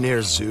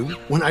open-air zoo,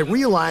 when I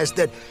realized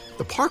that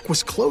the park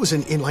was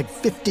closing in like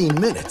 15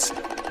 minutes.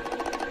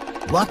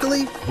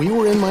 Luckily, we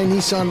were in my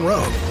Nissan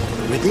Rogue.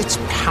 With its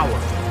powerful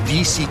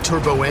VC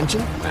turbo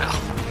engine, well,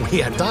 we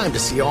had time to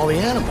see all the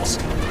animals.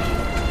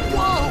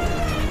 Whoa!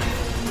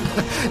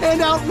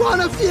 And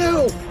outrun a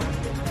few!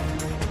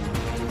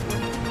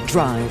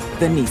 Drive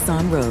the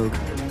Nissan Rogue.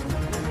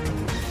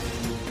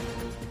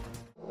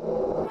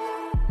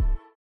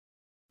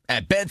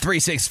 At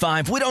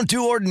Bet365, we don't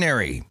do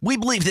ordinary. We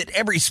believe that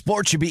every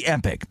sport should be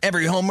epic.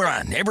 Every home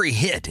run, every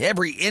hit,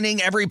 every inning,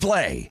 every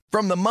play.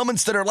 From the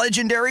moments that are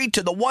legendary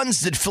to the ones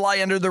that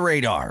fly under the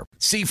radar.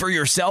 See for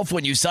yourself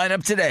when you sign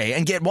up today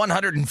and get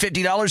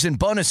 $150 in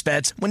bonus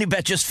bets when you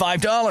bet just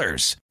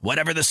 $5.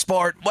 Whatever the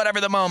sport, whatever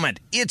the moment,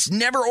 it's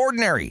never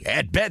ordinary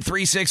at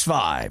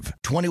Bet365.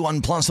 21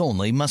 plus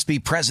only. Must be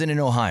present in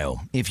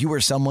Ohio. If you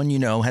or someone you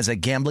know has a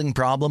gambling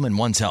problem and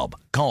wants help,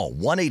 call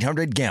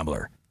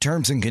 1-800-GAMBLER.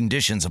 Terms and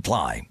conditions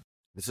apply.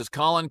 This is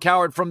Colin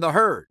Cowherd from The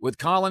Herd with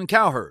Colin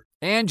Cowherd.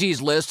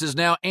 Angie's List is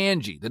now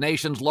Angie, the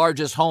nation's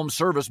largest home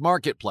service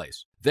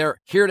marketplace. They're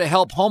here to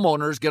help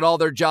homeowners get all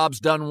their jobs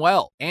done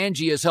well.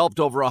 Angie has helped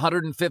over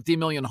 150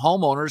 million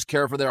homeowners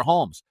care for their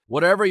homes.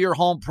 Whatever your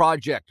home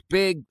project,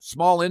 big,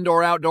 small,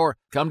 indoor, outdoor,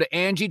 come to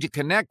Angie to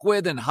connect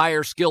with and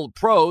hire skilled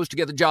pros to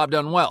get the job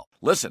done well.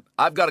 Listen,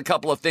 I've got a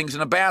couple of things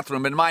in a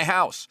bathroom in my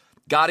house.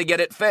 Got to get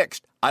it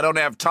fixed. I don't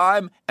have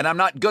time, and I'm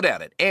not good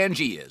at it.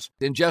 Angie is.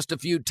 In just a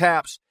few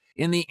taps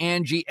in the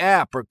Angie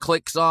app or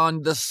clicks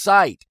on the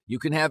site, you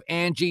can have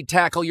Angie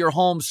tackle your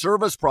home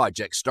service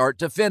project start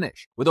to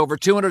finish. With over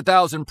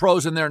 200,000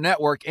 pros in their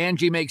network,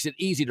 Angie makes it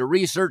easy to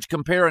research,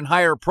 compare, and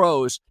hire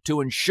pros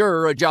to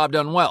ensure a job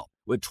done well.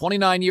 With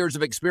 29 years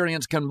of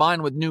experience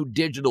combined with new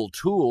digital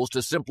tools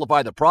to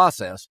simplify the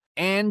process,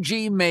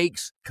 Angie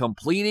makes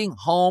completing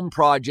home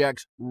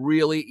projects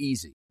really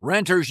easy.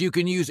 Renters, you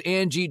can use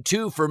Angie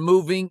too for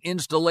moving,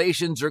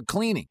 installations, or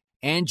cleaning.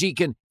 Angie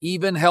can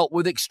even help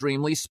with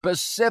extremely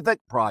specific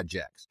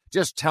projects.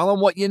 Just tell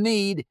them what you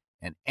need,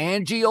 and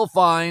Angie will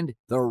find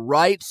the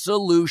right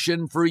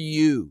solution for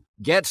you.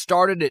 Get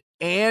started at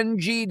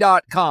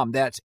Angie.com.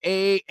 That's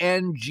ANGI.com,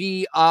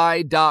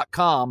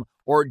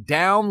 or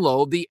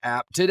download the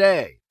app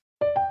today.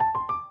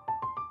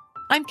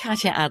 I'm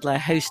Katya Adler,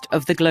 host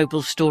of The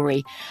Global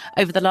Story.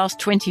 Over the last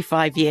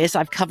 25 years,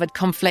 I've covered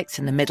conflicts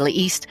in the Middle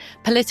East,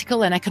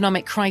 political and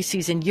economic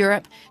crises in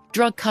Europe,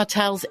 drug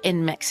cartels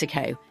in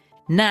Mexico.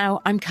 Now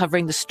I'm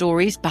covering the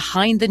stories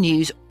behind the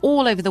news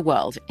all over the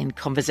world in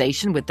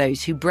conversation with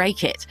those who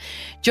break it.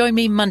 Join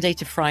me Monday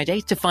to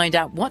Friday to find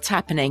out what's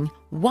happening,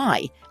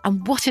 why,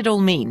 and what it all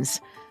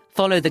means.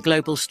 Follow The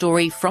Global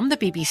Story from the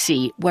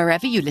BBC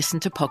wherever you listen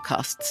to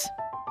podcasts.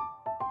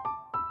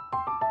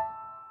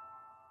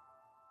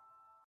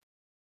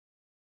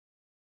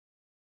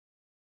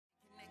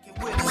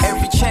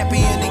 Every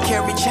champion and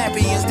carry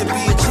champions to be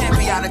a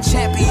champion. Got a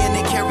champion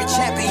and carry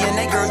champion.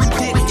 That girl, you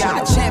did it.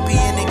 Got a champion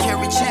and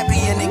carry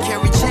champion and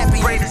carry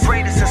champion.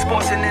 Greatest in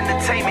sports and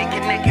entertainment.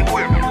 Get naked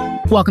with them.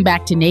 Welcome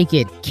back to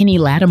Naked. Kenny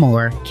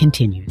Lattimore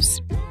continues.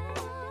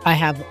 I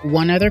have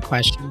one other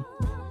question.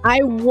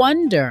 I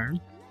wonder,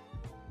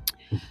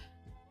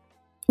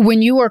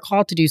 when you were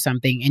called to do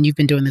something, and you've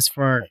been doing this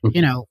for,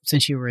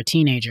 since you were a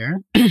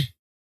teenager,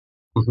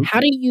 how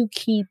do you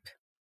keep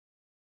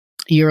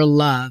your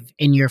love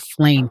and your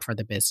flame for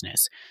the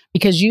business?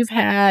 Because you've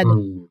had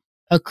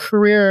a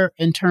career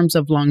in terms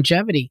of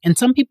longevity, and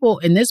some people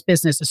in this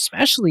business,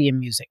 especially in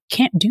music,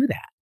 can't do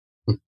that.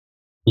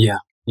 Yeah.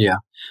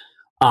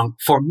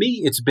 For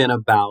me, it's been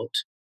about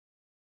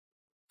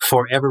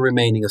forever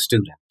remaining a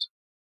student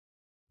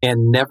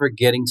and never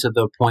getting to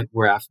the point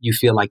where you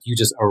feel like you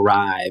just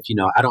arrive.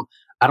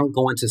 I don't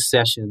go into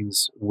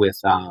sessions with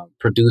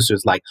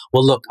producers like,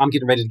 well, look, I'm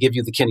getting ready to give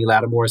you the Kenny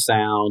Lattimore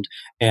sound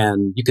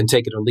and you can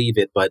take it or leave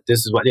it, but this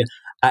is what it is.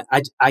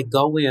 I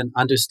go in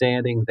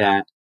understanding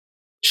that,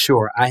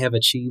 sure, I have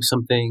achieved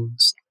some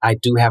things. I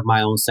do have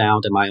my own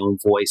sound and my own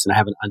voice, and I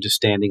have an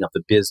understanding of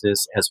the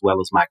business as well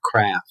as my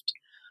craft,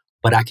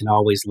 but I can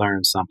always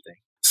learn something.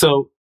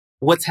 So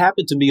what's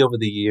happened to me over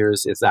the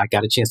years is I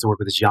got a chance to work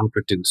with this young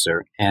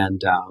producer,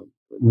 and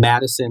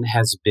Madison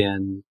has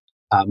been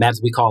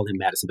Madison, we call him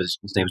Madison, but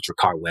his name is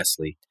Drakkar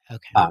Wesley.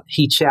 Okay.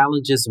 He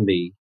challenges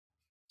me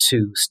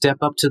to step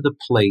up to the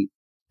plate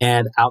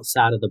and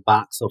outside of the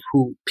box of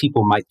who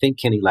people might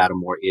think Kenny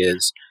Lattimore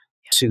is,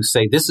 to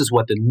say, this is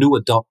what the new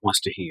adult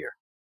wants to hear.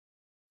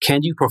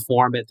 Can you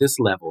perform at this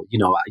level?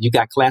 You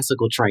got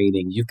classical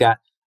training, you've got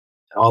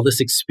all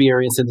this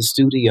experience in the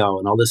studio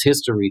and all this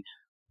history,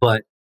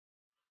 but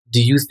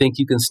do you think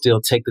you can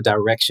still take the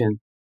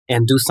direction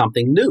and do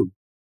something new?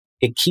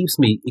 it keeps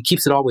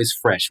it always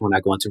fresh when I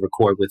go into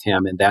record with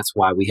him. And that's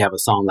why we have a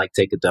song like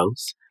Take a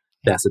Dose.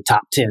 That's a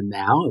top 10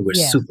 now. And we're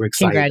super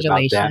excited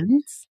about that.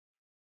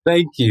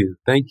 Thank you.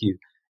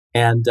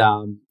 And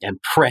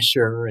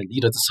Pressure and,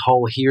 this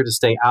whole Here to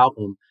Stay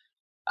album.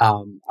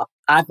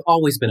 I've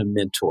always been a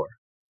mentor.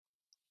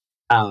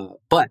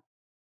 But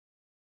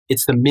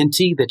it's the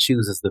mentee that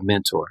chooses the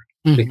mentor,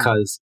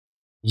 because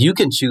you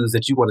can choose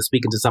that you want to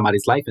speak into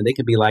somebody's life and they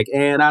can be like,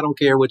 and I don't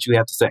care what you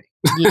have to say.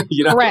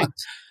 Correct.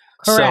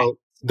 So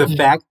the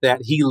fact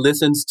that he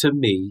listens to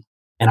me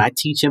and I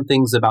teach him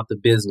things about the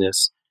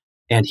business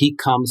and he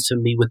comes to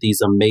me with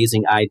these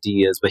amazing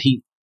ideas, but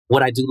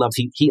what I do love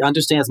is he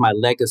understands my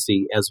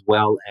legacy as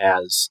well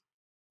as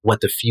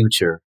what the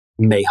future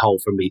may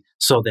hold for me,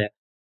 so that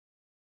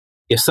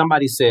if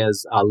somebody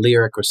says a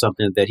lyric or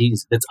something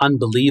that's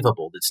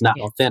unbelievable, that's not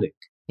authentic,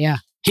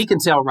 he can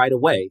tell right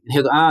away. And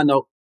he'll go,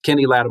 no,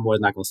 Kenny Lattimore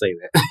is not going to say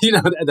that.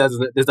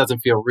 This doesn't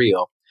feel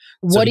real.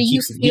 What do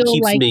you feel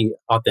he keeps me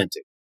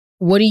authentic.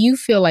 What do you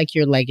feel like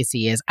your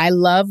legacy is? I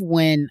love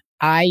when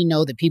I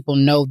know that people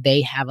know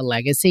they have a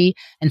legacy,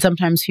 and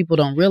sometimes people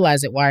don't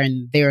realize it while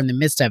they're in the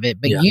midst of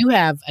it, but you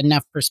have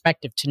enough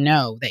perspective to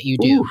know that you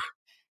do. Ooh.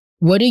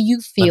 What do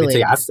you feel?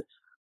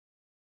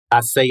 I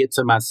say it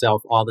to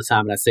myself all the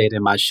time, and I say it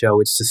in my show.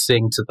 It's to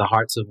sing to the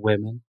hearts of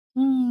women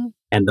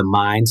and the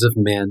minds of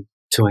men,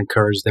 to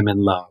encourage them in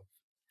love.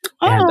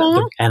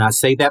 And I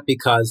say that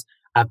because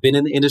I've been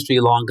in the industry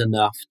long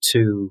enough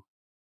to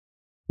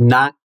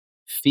not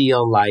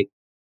feel like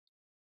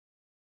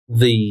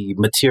the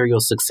material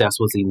success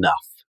was enough.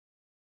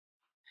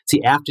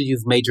 See, after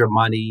you've made your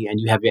money and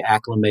you have your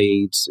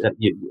acclimates,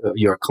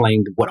 your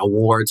acclaimed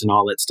awards and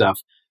all that stuff,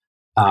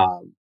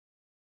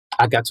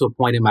 I got to a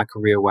point in my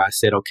career where I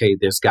said, okay,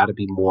 there's got to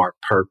be more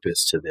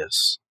purpose to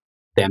this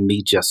than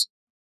me just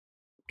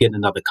getting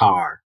another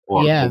car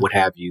or what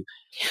have you.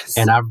 Yes.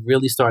 And I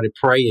really started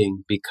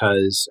praying,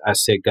 because I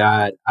said,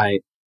 God, I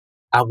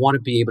want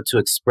to be able to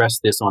express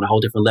this on a whole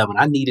different level.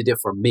 And I needed it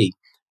for me.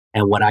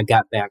 And what I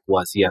got back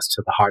was, yes,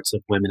 to the hearts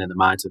of women and the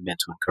minds of men,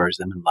 to encourage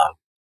them in love.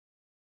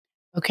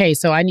 Okay,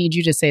 so I need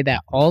you to say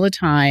that all the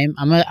time.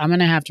 I'm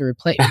gonna have to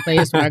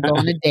replace when I go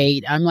on a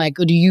date. I'm like,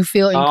 do you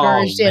feel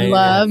encouraged in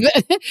love?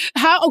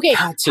 How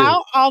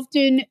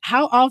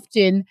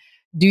often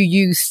do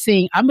you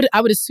sing?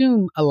 I would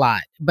assume a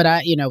lot, but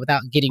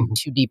without getting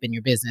too deep in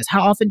your business,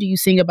 how often do you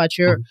sing about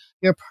your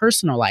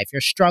personal life,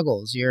 your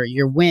struggles,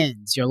 your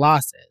wins, your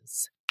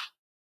losses?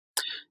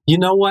 You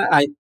know what?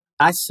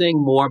 I sing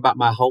more about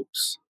my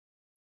hopes,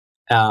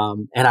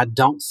 and I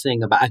don't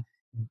sing about.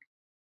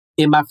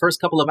 In my first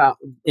couple of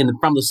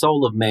From the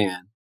Soul of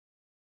Man,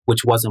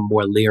 which was a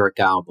more lyric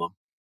album,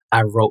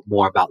 I wrote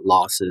more about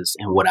losses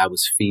and what I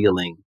was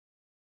feeling,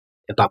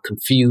 about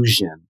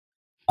confusion,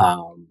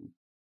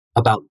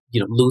 about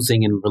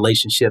losing in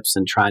relationships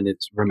and trying to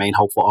remain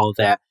hopeful, all of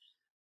that.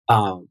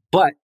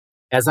 But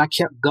as I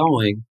kept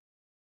going,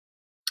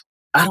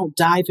 I don't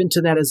dive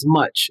into that as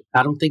much.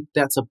 I don't think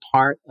that's a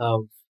part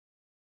of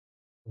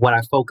what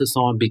I focus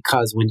on,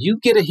 because when you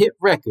get a hit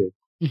record,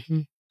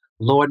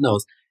 Lord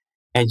knows,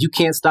 and you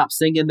can't stop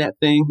singing that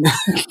thing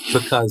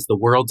because the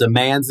world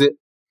demands it.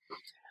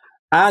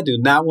 I do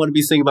not want to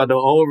be singing about the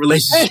old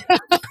relationship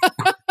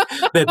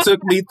that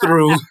took me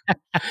through,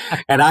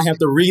 and I have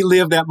to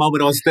relive that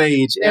moment on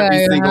stage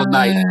every single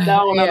night.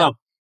 No.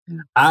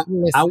 I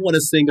want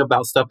to sing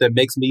about stuff that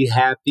makes me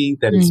happy,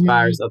 that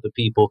inspires other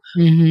people.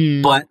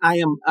 But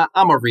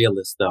I'm a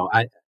realist, though.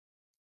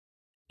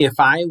 If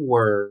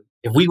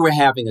we were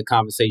having a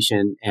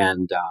conversation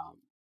and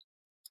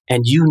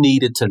you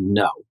needed to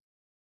know,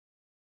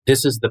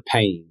 this is the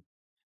pain.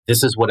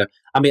 This is what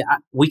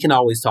we can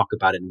always talk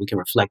about it and we can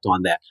reflect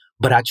on that.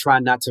 But I try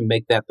not to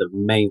make that the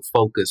main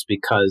focus,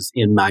 because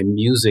in my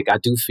music, I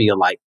do feel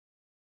like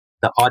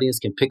the audience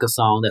can pick a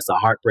song that's a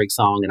heartbreak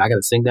song and I got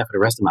to sing that for the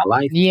rest of my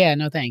life. Yeah,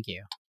 no, thank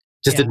you.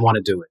 Just didn't want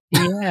to do it.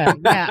 Yeah,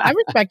 I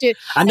respect it.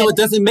 I know it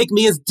doesn't make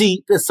me as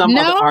deep as some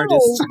other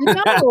artists.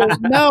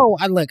 No.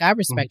 Look, I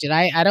respect it.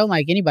 I don't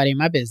like anybody in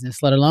my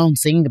business, let alone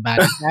singing about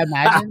it. I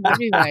imagine I'd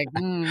be like,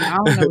 I don't know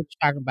what you're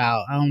talking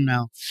about. I don't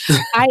know.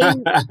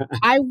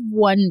 I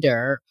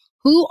wonder,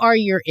 who are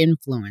your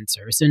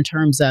influencers in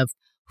terms of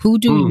who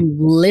do you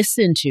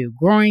listen to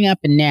growing up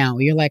and now?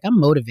 You're like, I'm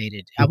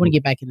motivated. I want to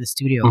get back in the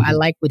studio. I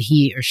like what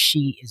he or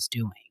she is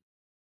doing.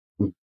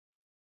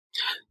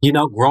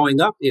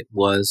 Growing up, it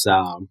was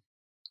it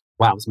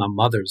was my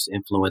mother's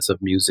influence of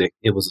music.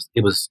 It was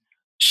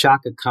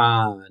Chaka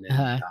Khan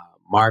and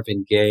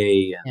Marvin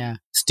Gaye and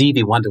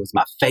Stevie Wonder was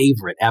my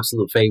favorite,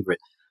 absolute favorite.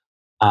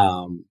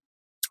 Aretha,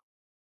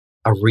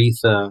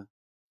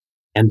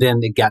 and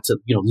then it got to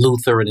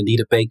Luther and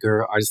Anita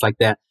Baker, artists like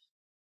that.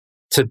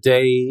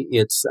 Today,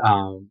 it's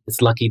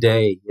Lucky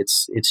Day.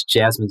 It's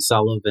Jasmine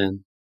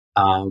Sullivan.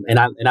 And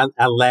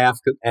I laugh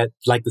at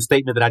like the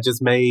statement that I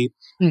just made,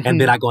 and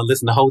then I go and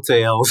listen to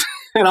Hotels.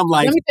 And I'm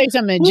like, let me tell you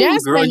something. "Ooh,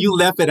 Jasmine, girl, you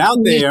left it out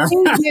there." she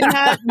did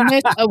not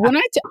miss,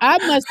 I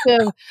must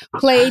have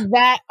played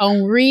that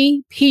on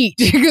repeat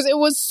because it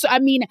was, I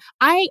mean,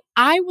 I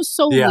was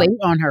so late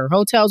on her.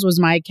 Hotels was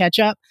my catch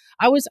up.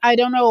 I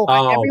don't know.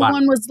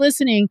 Everyone was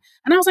listening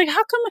and I was like,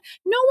 how come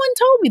no one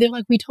told me? They're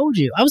like, we told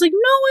you. I was like, no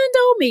one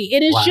told me.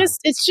 It is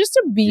it's just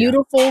a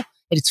beautiful,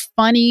 it's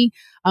funny.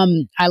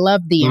 I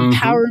love the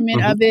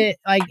empowerment of it.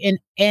 Like,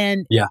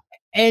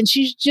 and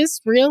she's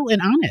just real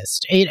and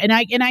honest. And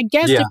I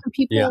guess different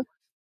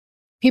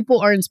people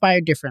are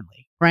inspired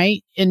differently.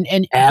 Right. And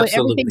but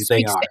everything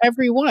speaks to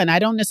everyone. I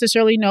don't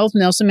necessarily know if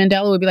Nelson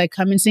Mandela would be like,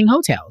 come and sing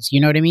Hotels.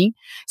 You know what I mean?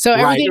 So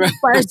everything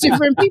inspires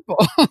different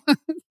people.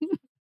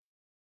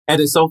 And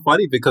it's so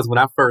funny because when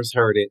I first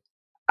heard it,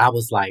 I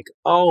was like,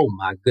 oh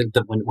my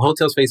goodness. When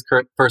Hotel Space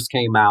first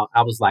came out,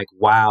 I was like,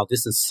 wow,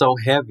 this is so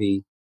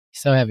heavy.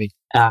 So heavy.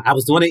 I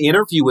was doing an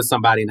interview with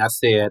somebody and I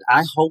said,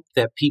 I hope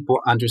that people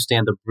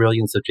understand the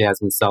brilliance of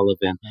Jazmine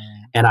Sullivan.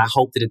 And I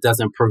hope that it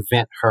doesn't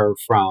prevent her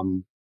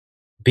from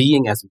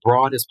being as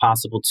broad as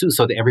possible too,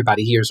 so that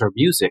everybody hears her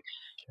music.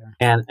 Sure.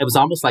 And it was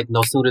almost like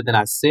no sooner than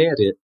I said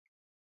it,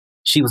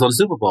 she was on the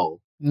Super Bowl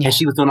and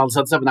she was doing all this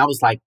other stuff. And I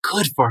was like,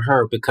 good for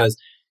her, because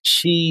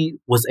she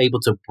was able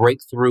to break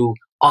through,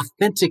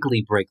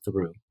 authentically break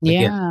through.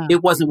 Again,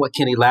 it wasn't what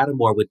Kenny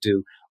Lattimore would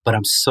do, but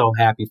I'm so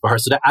happy for her.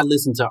 So that I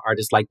listen to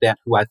artists like that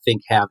who I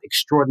think have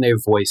extraordinary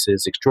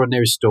voices,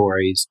 extraordinary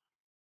stories.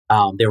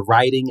 Their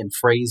writing and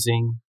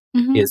phrasing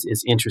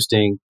is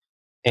interesting.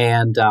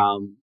 And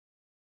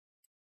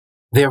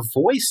their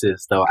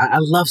voices, though, I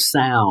love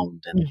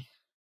sound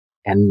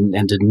and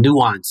the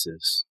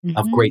nuances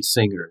of great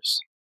singers.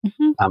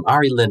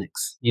 Ari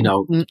Lennox,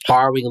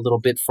 borrowing a little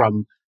bit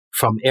from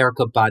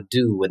Erykah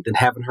Badu and then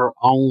having her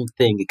own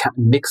thing and kind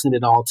of mixing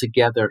it all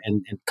together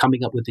and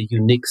coming up with a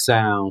unique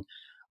sound.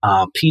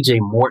 PJ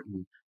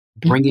Morton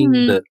bringing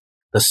the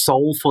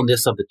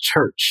soulfulness of the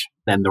church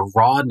and the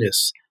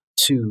rawness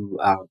to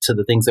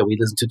the things that we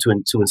listen to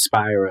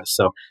inspire us.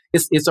 So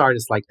it's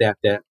artists like that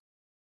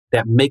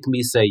make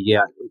me say,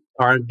 yeah,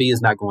 R&B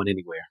is not going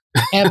anywhere.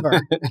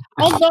 Ever.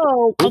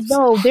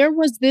 Although there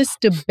was this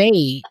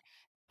debate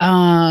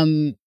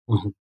about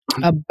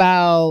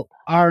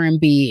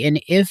R&B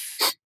and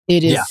if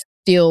it is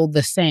still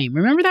the same.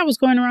 Remember that was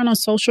going around on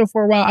social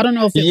for a while? I don't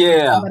know if it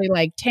was somebody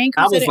like Tank.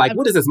 I was like,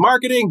 what is this,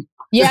 marketing?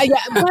 Yeah.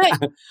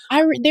 But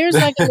there's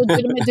like a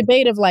legitimate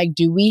debate of like,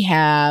 do we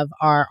have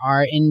our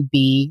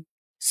R&B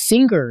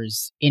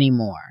singers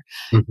anymore?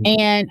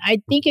 And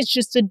I think it's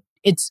just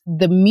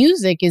the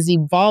music is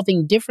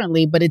evolving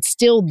differently, but it's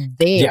still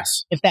there.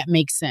 Yes. If that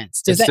makes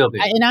sense. Still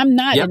there. And I'm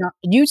not. Yep.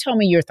 You tell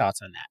me your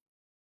thoughts on that.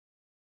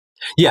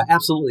 Yeah,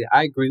 absolutely.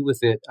 I agree with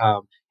it.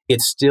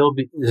 There's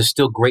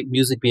still great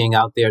music being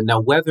out there. Now,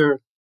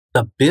 whether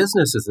the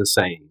business is the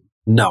same,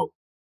 no,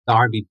 the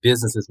R&B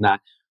business is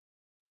not.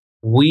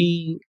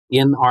 We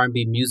in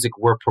R&B music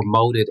were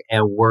promoted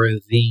and were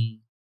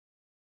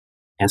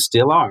and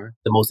still are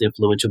the most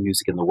influential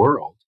music in the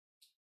world.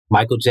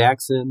 Michael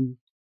Jackson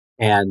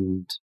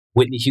and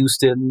Whitney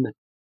Houston,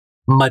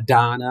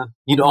 Madonna,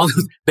 all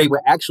those, they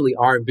were actually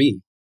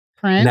R&B.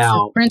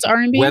 Prince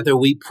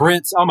R&B?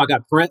 Prince, oh my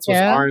God, Prince was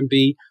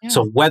R&B. Yeah.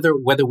 So whether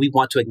we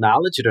want to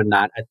acknowledge it or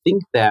not, I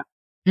think that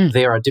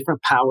there are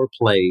different power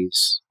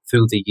plays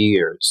through the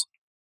years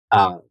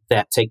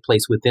that take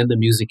place within the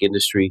music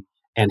industry.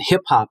 And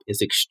hip hop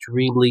is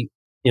extremely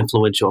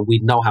influential. We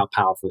know how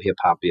powerful hip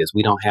hop is.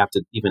 We don't have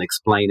to even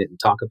explain it and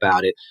talk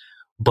about it.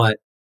 But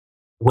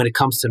when it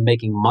comes to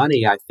making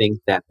money, I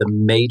think that the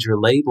major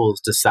labels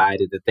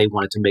decided that they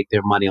wanted to make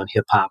their money on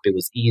hip hop. It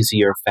was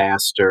easier,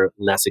 faster,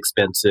 less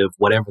expensive,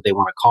 whatever they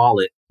want to call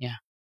it. Yeah.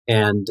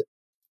 And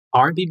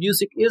R&B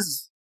music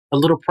is a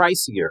little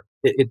pricier.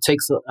 It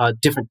takes a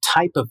different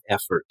type of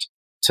effort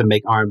to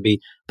make R&B.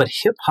 But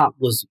hip hop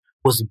was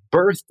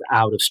birthed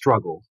out of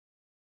struggle.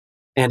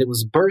 And it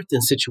was birthed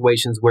in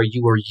situations where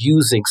you were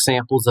using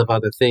samples of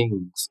other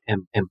things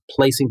and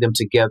placing them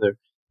together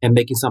and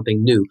making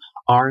something new.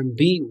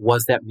 R&B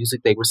was that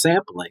music they were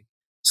sampling.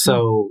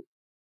 So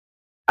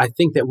I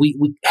think that we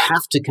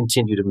have to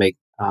continue to make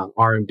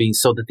R&B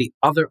so that the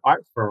other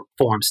art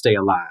forms stay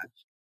alive.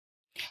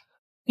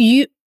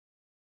 You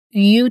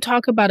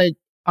talk about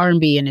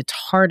R&B and it's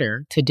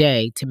harder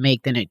today to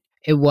make than it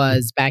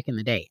was back in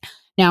the day.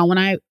 Now, when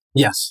I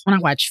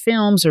watch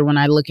films or when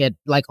I look at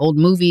like old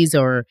movies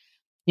or,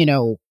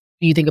 you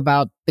think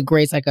about the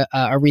greats like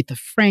Aretha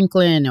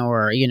Franklin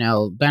or,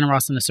 Diana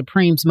Ross and the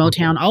Supremes,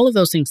 Motown, all of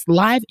those things,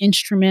 live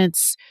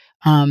instruments,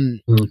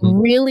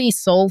 really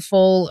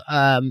soulful,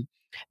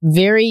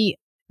 very,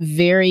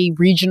 very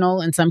regional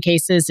in some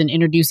cases and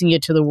introducing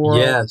it to the world.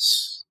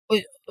 Yes,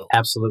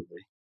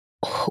 absolutely.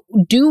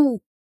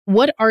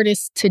 What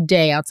artists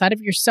today outside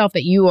of yourself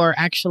that you are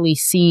actually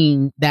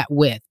seeing that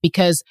with?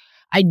 Because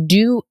I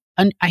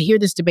hear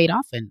this debate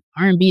often.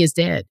 R&B is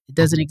dead. It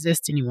doesn't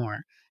exist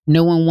anymore.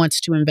 No one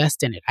wants to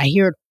invest in it. I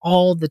hear it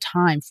all the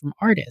time from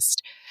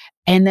artists.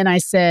 And then I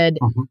said,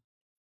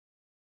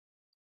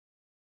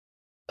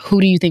 who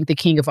do you think the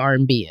king of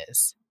R&B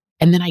is?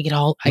 And then I get,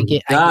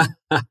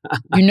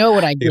 you know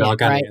what I get,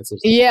 right?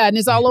 Yeah, and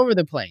it's all over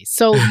the place.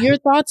 So your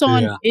thoughts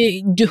on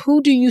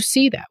who do you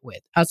see that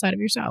with outside of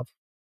yourself?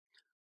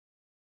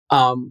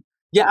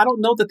 Yeah, I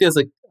don't know that there's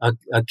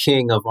a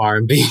king of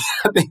R&B.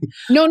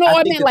 No,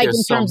 I meant like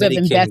in terms of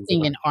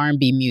investing in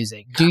R&B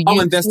music.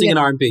 Investing in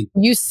R&B.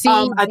 You see,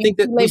 I think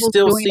that we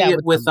still see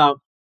it with.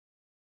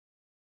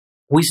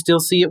 We still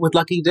see it with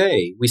Lucky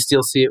Day. We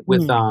still see it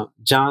with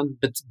John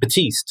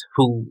Batiste,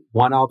 who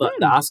won all the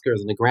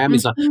Oscars and the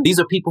Grammys. These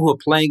are people who are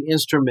playing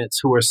instruments,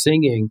 who are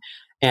singing.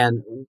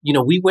 And,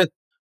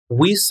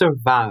 we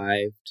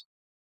survived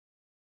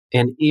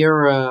an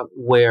era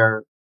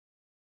where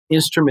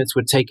instruments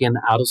were taken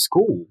out of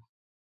school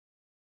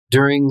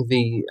during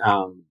the,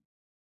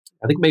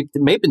 I think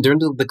it may have been during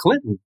the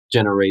Clinton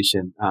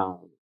generation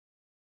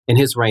in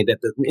his reign,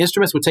 that the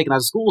instruments were taken out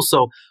of school.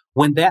 So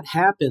when that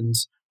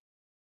happens,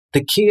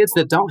 the kids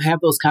that don't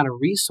have those kind of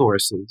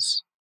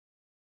resources,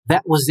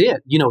 that was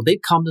it.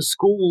 They'd come to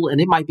school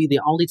and it might be the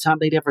only time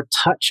they'd ever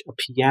touch a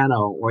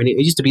piano, or it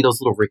used to be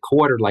those little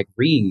recorder like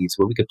reeds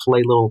where we could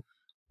play little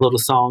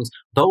songs.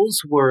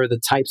 Those were the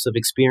types of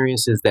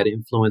experiences that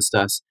influenced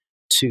us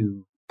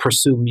to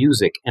pursue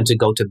music and to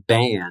go to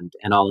band,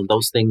 and all of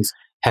those things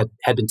had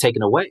been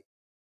taken away.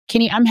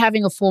 Kenny, I'm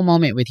having a full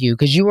moment with you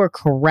because you are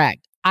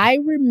correct. I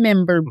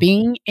remember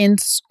being in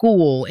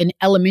school, in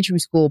elementary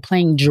school,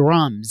 playing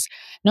drums.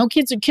 No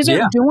kids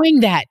aren't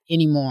doing that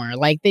anymore.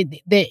 Like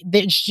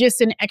it's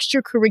just an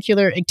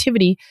extracurricular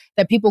activity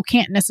that people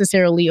can't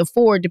necessarily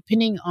afford,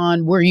 depending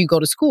on where you go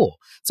to school.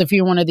 So if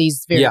you're one of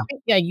these,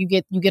 you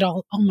get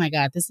all, oh my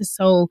God, this is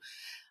so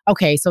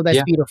okay. So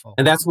that's beautiful,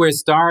 and that's where it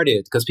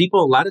started. Because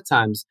people a lot of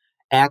times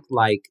act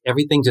like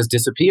everything just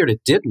disappeared.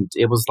 It didn't.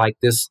 It was like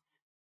this.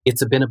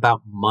 It's been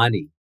about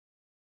money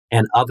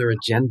and other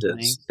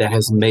agendas that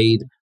has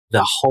made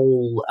the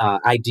whole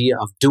idea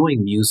of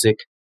doing music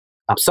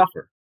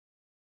suffer.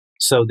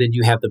 So then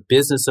you have the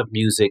business of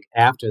music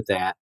after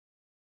that,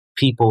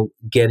 people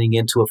getting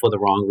into it for the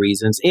wrong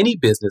reasons. Any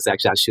business,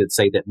 actually, I should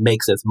say, that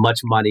makes as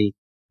much money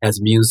as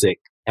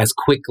music as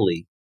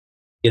quickly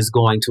is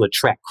going to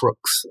attract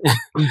crooks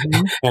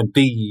and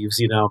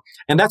thieves,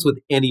 And that's with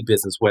any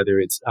business, whether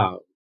it's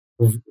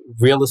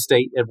real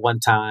estate at one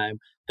time,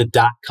 the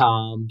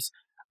dot-coms.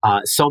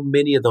 So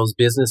many of those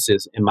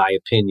businesses, in my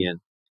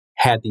opinion,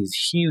 had these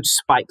huge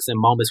spikes and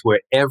moments where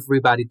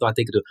everybody thought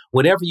they could do it.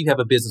 Whenever you have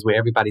a business where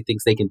everybody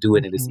thinks they can do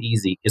it and it's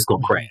easy, it's going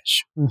to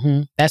crash.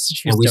 That's the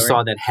truth. And we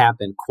saw that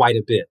happen quite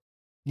a bit.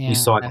 Yeah, we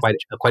saw it quite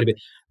a bit.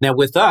 Now,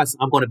 with us,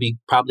 I'm going to be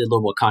probably a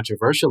little more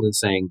controversial in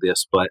saying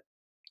this, but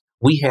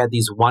we had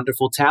these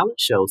wonderful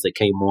talent shows that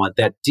came on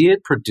that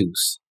did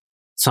produce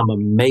some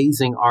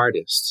amazing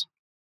artists.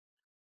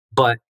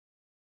 But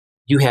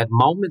you had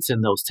moments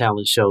in those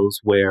talent shows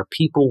where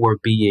people were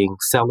being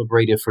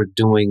celebrated for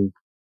doing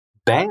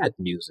bad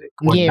music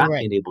or not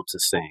being able to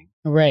sing.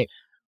 Right.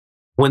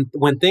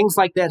 When things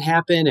like that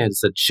happen and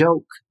it's a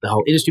joke, the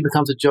whole industry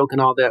becomes a joke and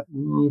all that,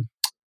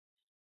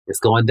 it's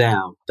going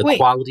down. The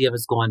quality of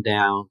it's going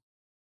down.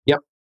 Yep.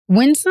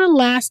 When's the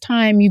last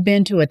time you've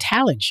been to a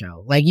talent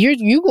show? Like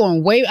you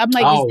going way, I'm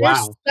like,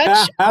 is there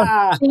such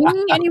a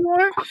thing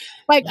anymore?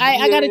 Like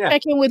I got to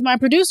check in with my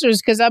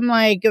producers because I'm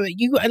like,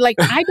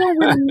 I don't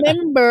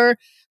remember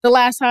the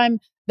last time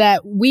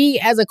that we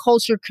as a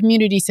culture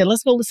community said,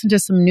 let's go listen to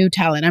some new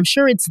talent. I'm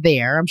sure it's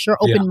there. I'm sure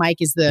open mic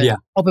is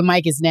open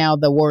mic is now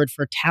the word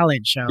for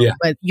talent show. Yeah.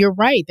 But you're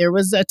right. There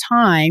was a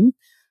time,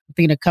 I'm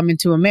thinking of Coming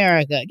to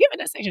America, give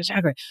it a section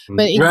chocolate.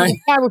 But it's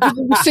a time where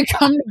people used to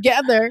come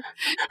together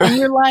and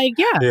you're like,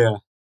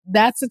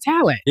 that's a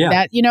talent. Yeah.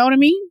 That, you know what I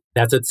mean?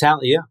 That's a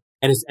talent. Yeah.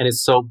 And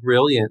it's so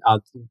brilliant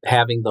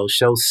having those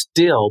shows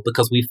still,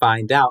 because we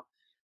find out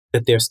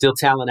that there's still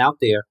talent out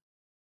there,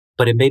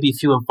 but it may be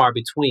few and far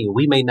between.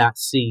 We may not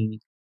see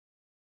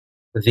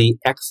the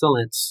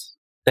excellence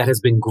that has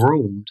been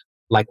groomed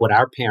like what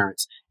our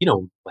parents,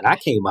 when I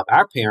came up,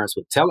 our parents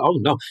would tell, oh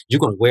no, you're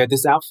going to wear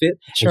this outfit,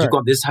 and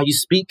this is how you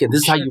speak, and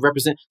this is how you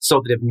represent. So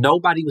that if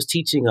nobody was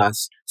teaching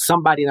us,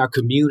 somebody in our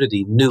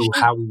community knew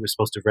how we were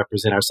supposed to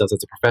represent ourselves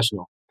as a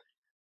professional.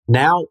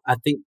 Now, I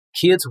think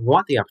kids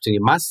want the opportunity.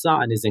 My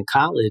son is in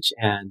college,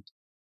 and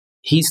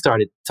he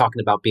started talking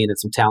about being in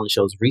some talent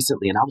shows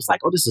recently, and I was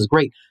like, oh, this is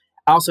great.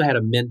 I also had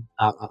a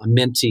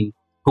mentee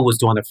who was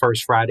doing the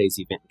First Fridays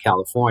event in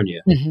California,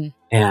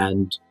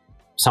 and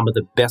some of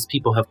the best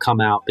people have come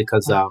out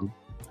because,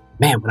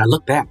 when I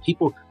look back,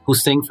 people who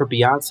sing for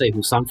Beyonce,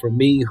 who sung for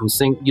me, who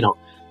sing,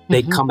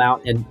 they come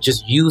out and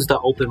just use the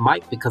open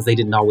mic because they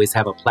didn't always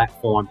have a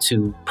platform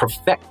to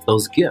perfect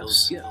those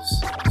gifts.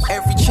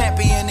 Every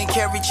champion and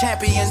carry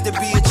champions to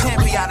be a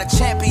champion. A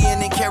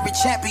champion and carry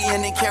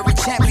champion and carry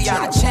champion.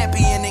 A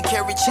champion and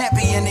carry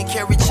champion and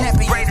carry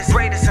champion.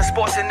 Greatest in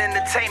sports and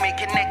entertainment,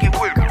 connected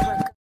with.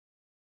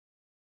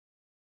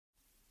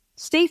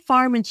 State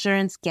Farm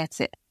Insurance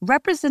gets it.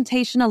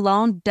 Representation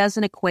alone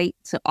doesn't equate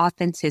to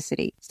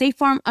authenticity. State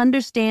Farm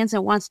understands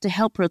and wants to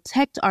help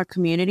protect our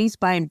communities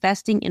by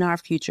investing in our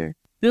future,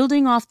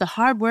 building off the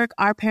hard work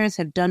our parents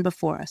have done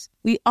before us.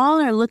 We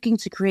all are looking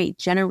to create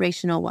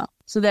generational wealth.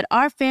 so that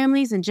our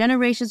families and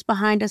generations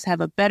behind us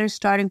have a better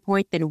starting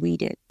point than we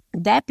did.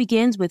 That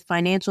begins with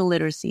financial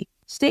literacy.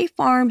 State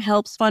Farm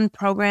helps fund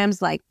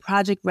programs like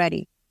Project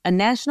Ready, a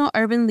National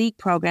Urban League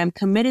program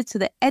committed to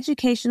the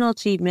educational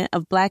achievement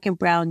of Black and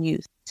Brown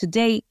youth. To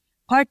date,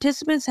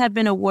 participants have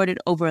been awarded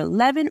over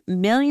 $11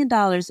 million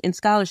in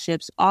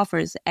scholarships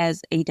offers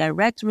as a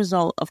direct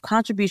result of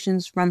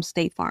contributions from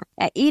State Farm.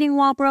 At Eating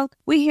While Broke,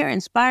 we hear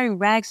inspiring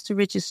rags to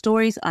riches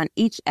stories on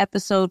each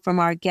episode from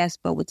our guests,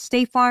 but with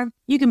State Farm,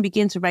 you can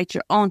begin to write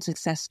your own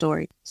success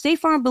story. State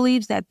Farm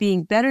believes that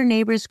being better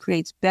neighbors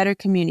creates better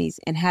communities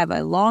and have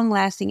a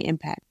long-lasting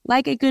impact.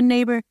 Like a good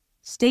neighbor,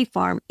 State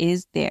Farm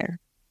is there.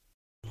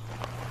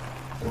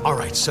 All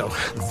right, so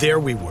there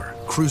we were,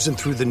 cruising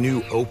through the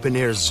new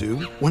open-air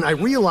zoo, when I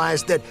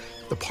realized that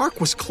the park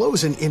was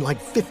closing in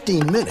like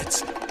 15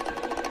 minutes.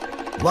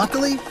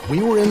 Luckily,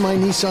 we were in my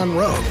Nissan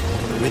Rogue.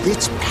 With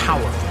its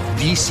powerful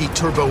VC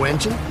turbo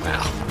engine,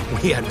 well,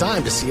 we had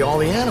time to see all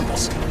the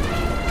animals.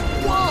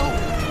 Whoa!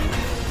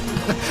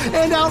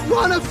 And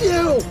outrun a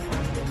few!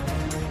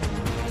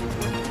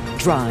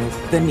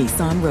 Drive the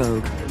Nissan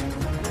Rogue.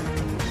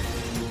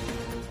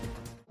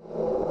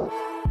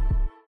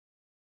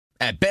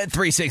 At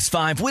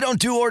Bet365, we don't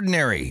do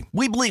ordinary.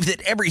 We believe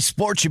that every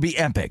sport should be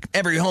epic.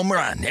 Every home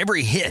run,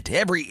 every hit,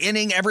 every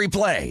inning, every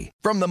play.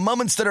 From the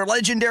moments that are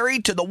legendary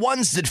to the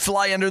ones that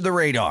fly under the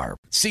radar.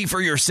 See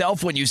for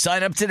yourself when you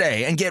sign up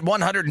today and get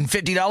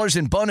 $150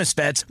 in bonus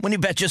bets when you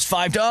bet just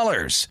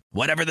 $5.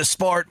 Whatever the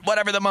sport,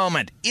 whatever the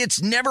moment,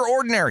 it's never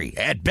ordinary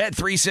at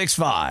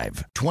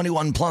Bet365.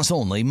 21 plus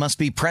only. Must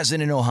be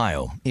present in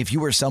Ohio. If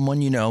you or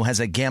someone you know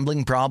has a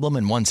gambling problem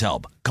and wants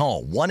help,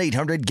 call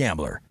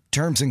 1-800-GAMBLER.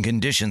 Terms and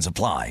conditions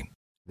apply.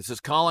 This is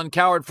Colin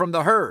Cowherd from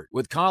The Herd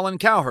with Colin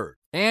Cowherd.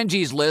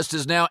 Angie's List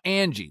is now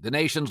Angie, the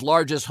nation's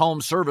largest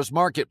home service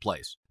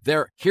marketplace.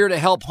 They're here to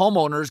help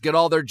homeowners get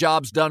all their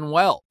jobs done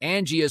well.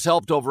 Angie has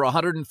helped over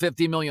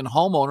 150 million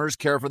homeowners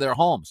care for their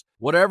homes.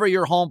 Whatever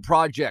your home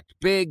project,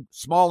 big,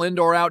 small,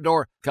 indoor,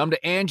 outdoor, come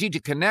to Angie to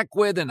connect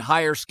with and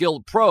hire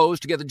skilled pros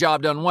to get the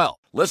job done well.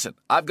 Listen,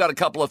 I've got a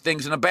couple of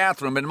things in a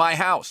bathroom in my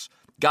house.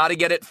 Got to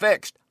get it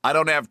fixed. I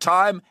don't have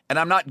time, and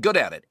I'm not good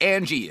at it.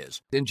 Angie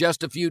is. In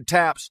just a few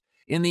taps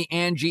in the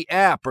Angie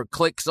app or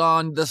clicks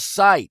on the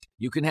site,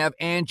 you can have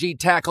Angie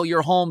tackle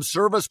your home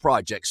service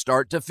project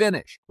start to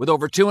finish. With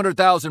over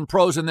 200,000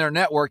 pros in their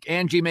network,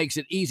 Angie makes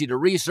it easy to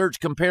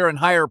research, compare, and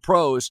hire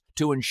pros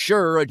to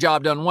ensure a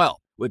job done well.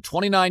 With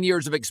 29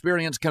 years of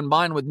experience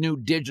combined with new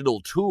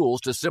digital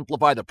tools to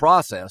simplify the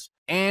process,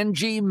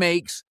 Angie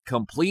makes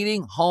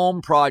completing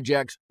home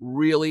projects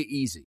really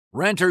easy.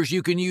 Renters,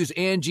 you can use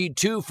Angie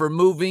too for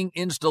moving,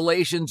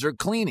 installations, or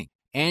cleaning.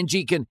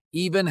 Angie can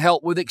even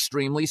help with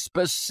extremely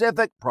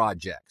specific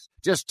projects.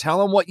 Just tell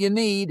them what you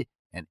need,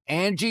 and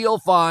Angie will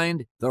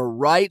find the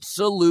right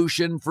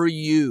solution for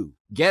you.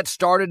 Get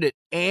started at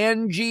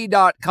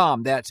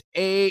Angie.com. That's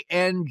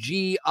ANGI.com,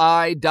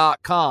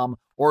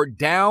 or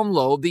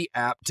download the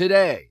app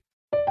today.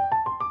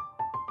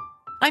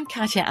 I'm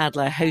Katya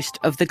Adler, host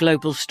of The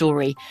Global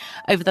Story.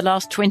 Over the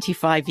last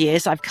 25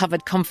 years, I've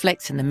covered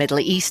conflicts in the Middle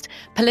East,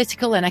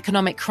 political and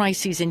economic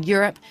crises in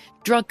Europe,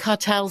 drug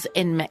cartels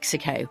in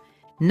Mexico.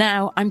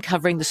 Now I'm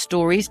covering the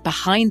stories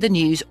behind the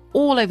news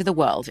all over the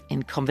world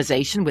in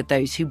conversation with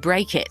those who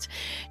break it.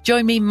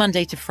 Join me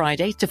Monday to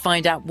Friday to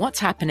find out what's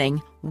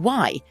happening,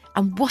 why,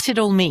 and what it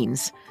all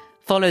means.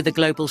 Follow The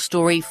Global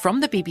Story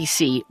from the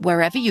BBC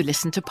wherever you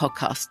listen to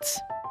podcasts.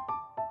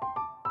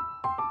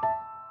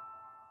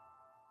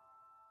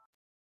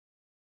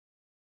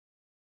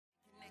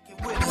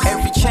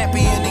 Every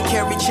champion and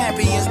carry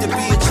champions to be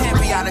a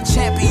champion. Got a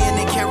champion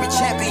and carry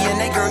champion.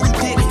 That girl, you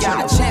did it.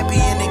 Got a champion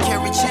and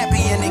carry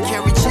champion and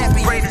carry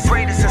champion.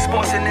 Greatest in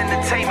sports and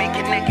entertainment.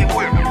 Connected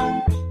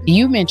with.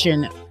 You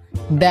mentioned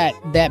that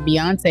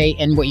Beyonce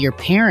and what your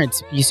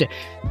parents used to.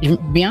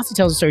 Beyonce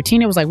tells a story.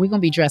 Tina was like, "We're gonna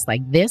be dressed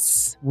like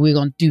this. We're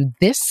gonna do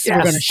this. Yes.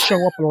 We're gonna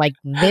show up like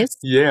this."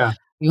 Yeah.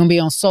 You're gonna be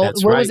on Soul.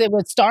 That's what right. Was it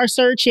with Star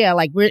Search? Yeah,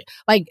 like we're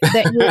like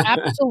that. You're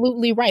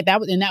absolutely right. That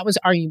was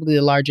arguably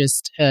the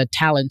largest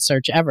talent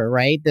search ever,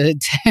 right?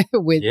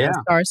 With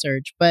Star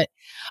Search. But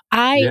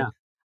I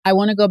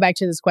want to go back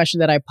to this question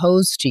that I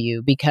posed to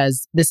you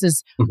because this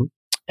is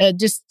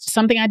just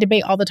something I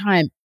debate all the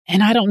time.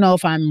 And I don't know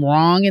if I'm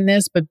wrong in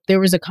this, but there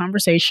was a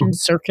conversation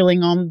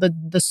circulating on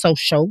the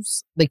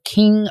socials, the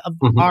king of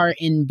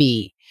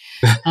R&B,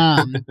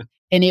 and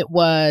it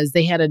was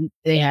they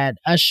had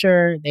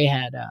Usher, they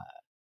had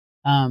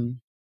R.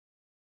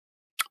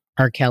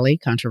 Kelly,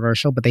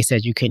 controversial, but they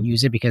said you couldn't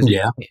use it because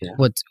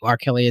what R.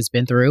 Kelly has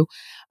been through.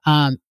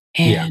 And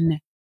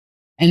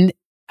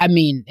I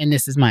mean, and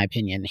this is my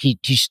opinion, he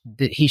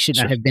should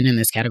not have been in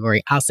this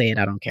category. I'll say it.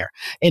 I don't care.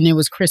 And it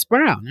was Chris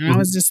Brown. And I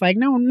was just like,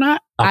 no, I'm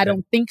not. Okay. I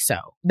don't think so.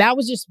 That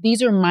was just,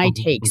 these are my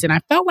takes. And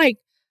I felt like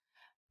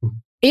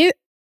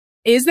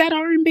is that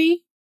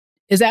R&B?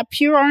 Is that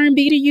pure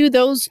R&B to you?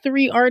 Those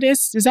three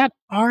artists, is that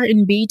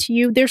R&B to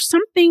you? There's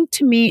something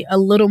to me a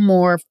little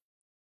more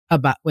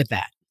about with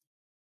that.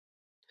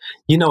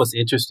 You know, it's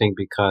interesting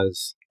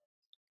because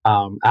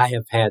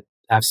I've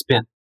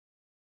spent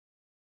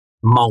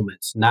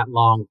moments, not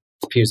long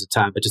periods of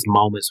time, but just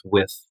moments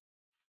with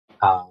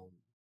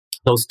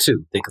those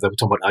two. Because I'm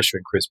talking about Usher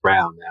and Chris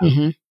Brown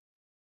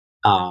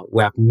now,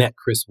 where I've met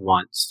Chris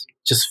once,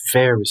 just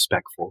very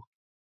respectful.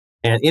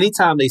 And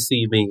anytime they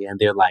see me and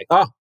they're like,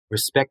 "Oh,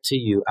 respect to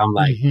you," I'm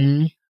like,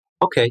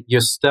 okay,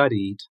 you're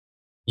studied.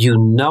 You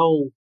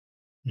know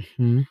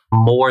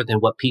more than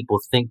what people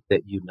think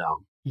that you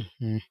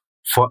know.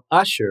 For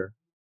Usher,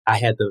 I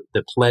had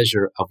the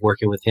pleasure of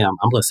working with him,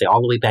 I'm going to say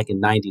all the way back in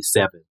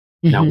 97.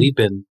 Now, we've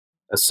been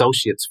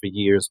associates for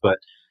years, but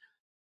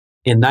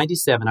in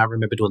 97, I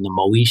remember doing the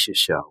Moesha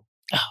show.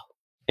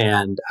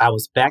 And I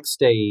was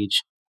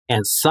backstage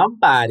and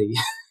somebody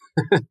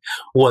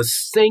was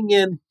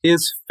singing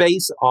his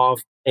face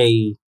off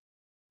a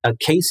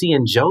Casey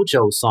and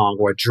JoJo song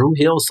or a Drew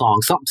Hill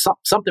song,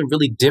 something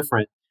really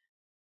different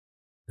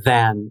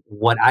than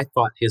what I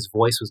thought his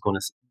voice was going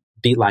to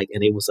be like.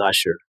 And it was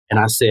Usher. And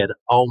I said,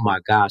 oh my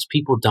gosh,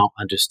 people don't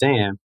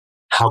understand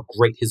how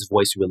great his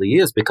voice really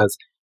is, because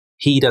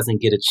he doesn't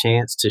get a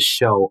chance to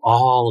show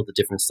all of the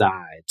different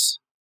sides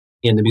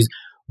in the music.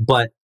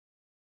 But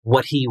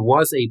what he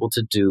was able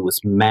to do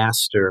was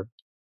master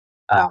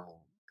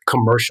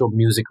commercial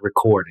music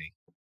recording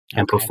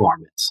and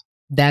performance.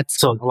 That's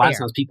so a lot of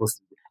times people,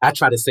 I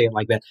try to say it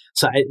like that.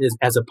 So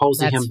as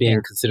opposed to him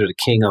being considered a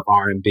king of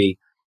R&B,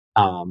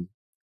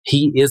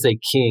 he is a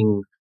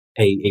king,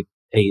 an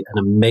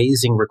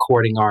amazing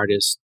recording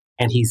artist,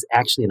 and he's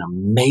actually an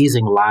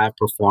amazing live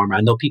performer.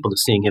 I know people are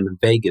seeing him in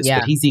Vegas,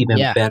 but he's even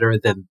better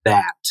than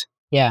that.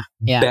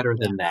 Better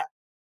than that.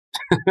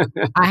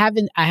 I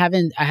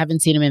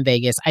haven't seen him in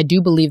Vegas. I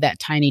do believe that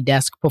Tiny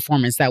Desk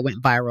performance that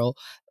went viral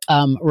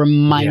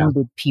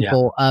reminded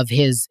people of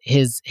his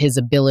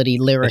ability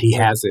lyrically. He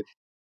has it.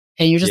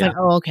 And you're just like,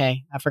 oh,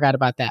 okay, I forgot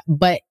about that.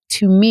 But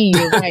to me,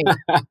 you're right.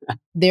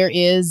 There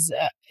is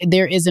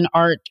an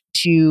art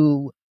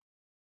to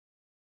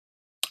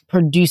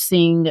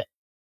producing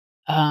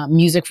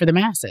music for the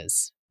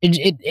masses.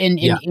 He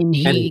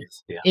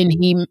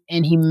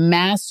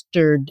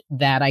mastered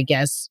that, I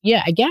guess.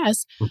 Yeah, I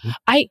guess.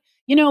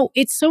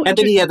 It's so. And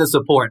then he had the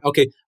support.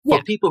 Okay,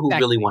 for people who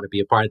really want to be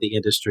a part of the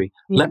industry,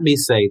 let me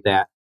say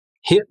that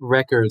hit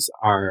records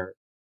are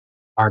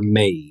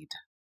made.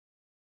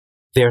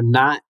 They're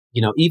not.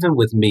 Even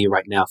with me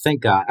right now,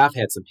 thank God, I've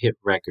had some hit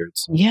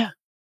records. Yeah.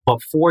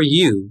 But For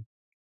You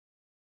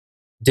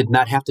did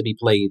not have to be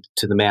played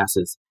to the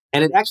masses.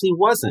 And it actually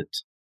wasn't.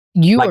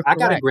 I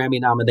got a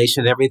Grammy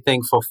nomination and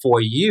everything For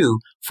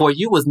You. For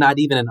You was not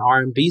even an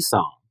R&B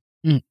song.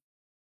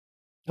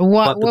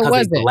 What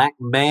was it? A black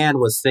man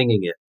was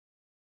singing it.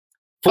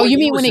 You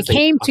mean when it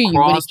came to you?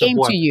 When it came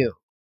to you?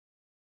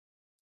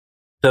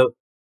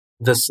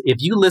 If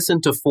you listen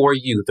to For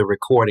You, the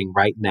recording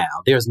right now,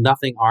 there's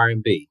nothing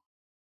R&B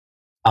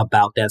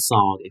about that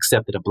song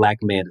except that a black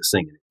man is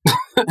singing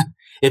it.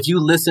 If you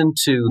listen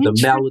to the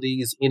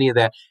melodies, any of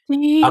that,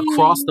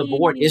 across the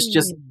board, it's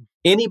just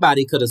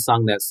anybody could have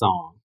sung that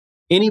song.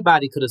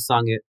 Anybody could have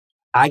sung it.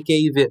 I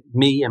gave it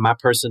me and my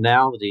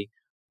personality,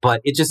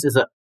 but it just is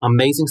an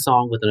amazing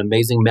song with an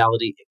amazing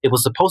melody. It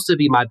was supposed to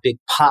be my big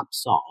pop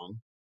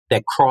song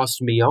that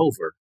crossed me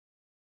over.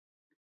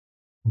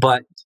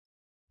 But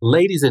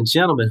ladies and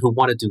gentlemen who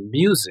want to do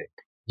music,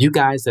 you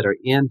guys that are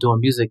in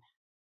doing music,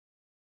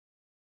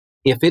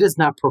 if it is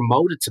not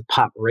promoted to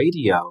pop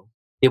radio,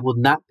 it will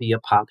not be a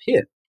pop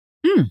hit.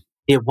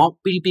 It won't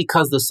be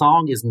because the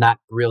song is not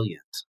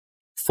brilliant.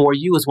 For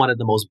You is one of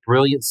the most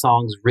brilliant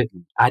songs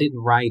written. I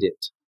didn't write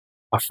it.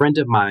 A friend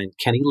of mine,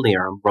 Kenny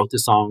Lerum, wrote the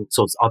song.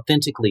 So it's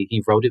authentically,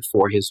 he wrote it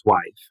for his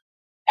wife,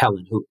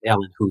 Ellen, who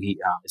he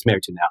is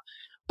married to now.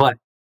 But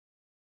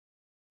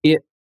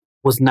it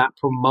was not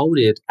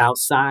promoted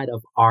outside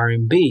of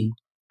R&B.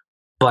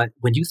 But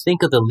when you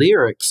think of the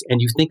lyrics and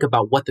you think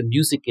about what the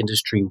music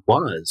industry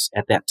was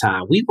at that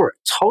time, we were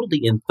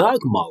totally in thug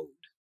mode.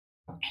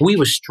 We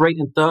were straight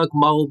in thug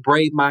mode,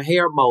 braid my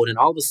hair mode. And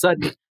all of a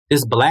sudden,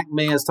 this black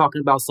man's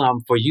talking about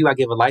something. For you, I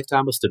give a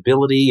lifetime of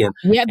stability. And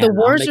the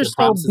words are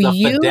so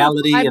beautiful.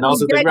 Fidelity and all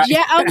that. Right?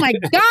 Yeah, oh my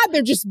God,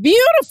 they're just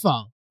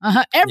beautiful.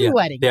 Every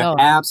wedding. They're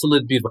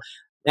absolutely beautiful.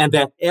 And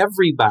that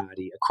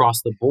everybody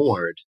across the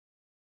board,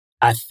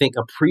 I think,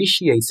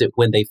 appreciates it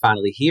when they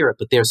finally hear it.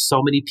 But there's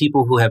so many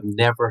people who have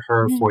never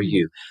heard For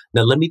You.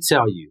 Now, let me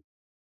tell you,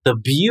 the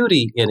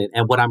beauty in it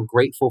and what I'm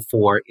grateful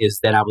for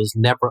is that I was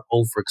never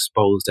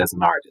overexposed as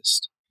an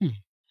artist.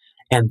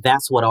 And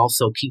that's what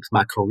also keeps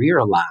my career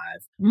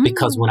alive.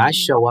 Because when I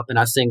show up and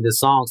I sing this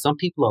song, some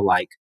people are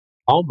like,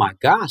 oh my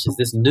gosh, is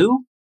this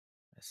new?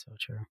 That's so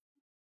true.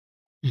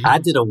 I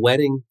did a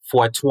wedding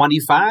for a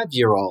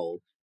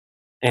 25-year-old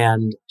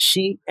and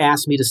she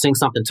asked me to sing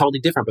something totally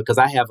different because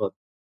I have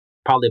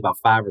probably about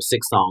 5 or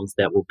 6 songs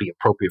that will be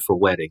appropriate for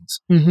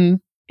weddings.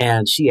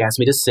 And she asked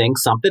me to sing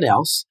something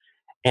else.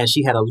 And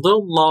she had a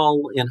little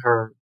lull in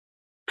her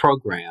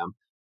program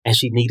and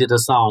she needed a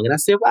song. And I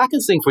said, well, I can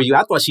sing For You.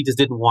 I thought she just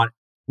didn't want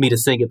me to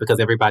sing it because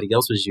everybody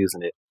else was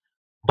using it.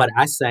 But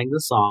I sang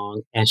the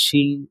song and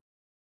she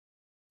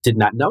did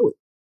not know it.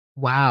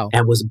 Wow.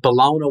 And was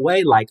blown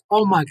away like,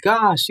 oh my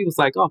gosh. She was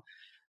like, oh.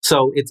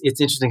 So it's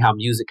interesting how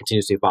music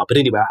continues to evolve. But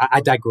anyway,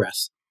 I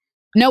digress.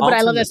 No, but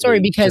I love that story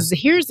because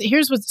here's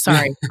what's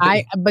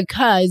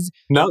because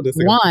no,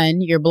 one,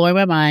 you're blowing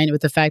my mind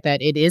with the fact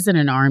that it isn't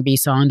an R&B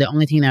song. The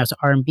only thing that was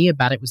R&B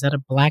about it was that a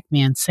black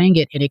man sang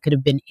it, and it could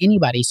have been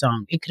anybody's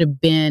song. It could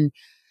have been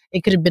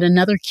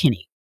another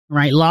Kenny,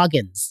 right?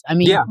 Loggins. I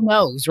mean, who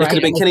knows, right? It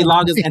could have been Kenny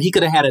Loggins, and he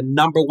could have had a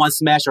 #1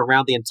 smash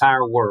around the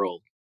entire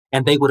world,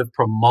 and they would have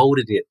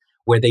promoted it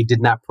where they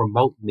did not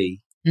promote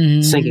me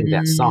singing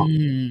that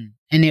song.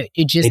 And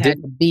it just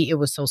had to be, it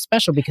was so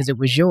special because it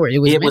was yours.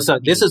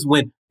 This is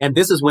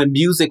when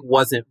music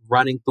wasn't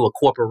running through a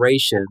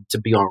corporation to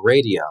be on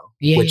radio,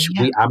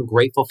 I'm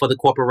grateful for the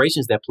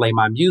corporations that play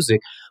my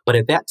music. But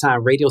at that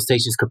time, radio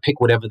stations could pick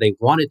whatever they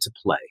wanted to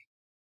play.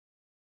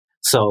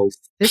 So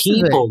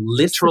people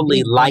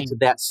literally liked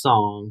that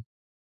song.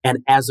 And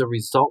as a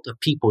result of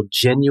people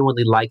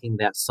genuinely liking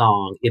that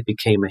song, it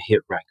became a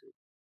hit record.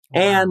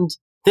 Wow. And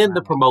then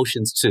the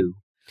promotions too.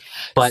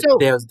 But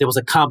there was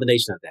a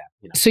combination of that.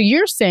 You know? So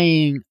you're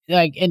saying,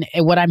 like, and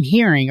what I'm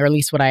hearing, or at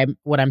least what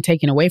I'm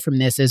taking away from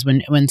this, is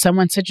when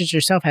someone such as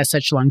yourself has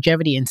such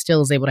longevity and still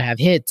is able to have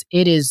hits,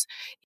 it is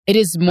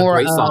more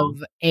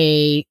of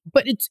a,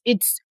 but it's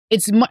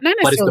not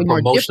necessarily but it's the more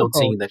promotional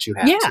difficult. Team that you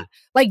have. Yeah,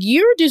 like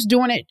you're just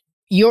doing it.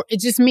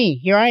 It's just me.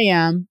 Here I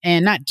am,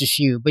 and not just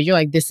you, but you're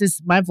like, this is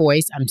my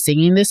voice. I'm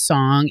singing this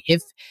song.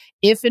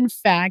 If in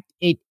fact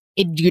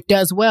it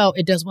does well,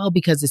 it does well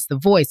because it's the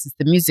voice, it's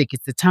the music,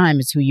 it's the time,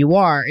 it's who you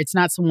are. It's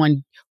not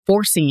someone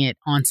forcing it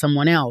on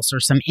someone else or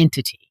some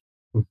entity.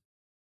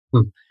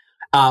 And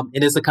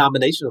it's a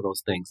combination of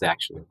those things,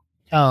 actually.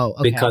 Oh,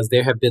 okay. Because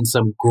there have been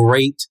some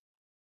great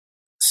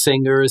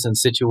singers and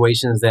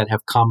situations that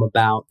have come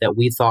about that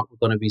we thought were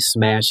going to be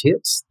smash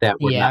hits that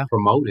were not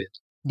promoted.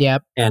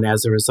 Yep. And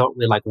as a result,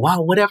 we're like,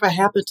 wow, whatever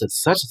happened to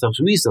such and such?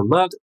 We used to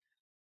love it.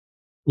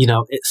 You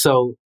know,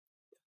 so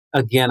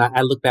again,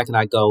 I look back and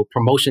I go,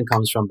 promotion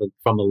comes from the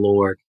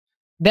Lord.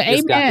 The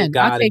amen.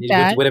 God, I'll take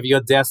that. whatever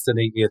your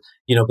destiny is,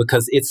 you know,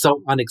 because it's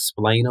so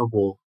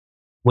unexplainable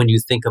when you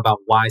think about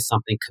why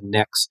something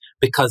connects.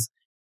 Because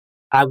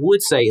I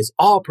would say it's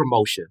all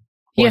promotion.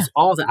 It's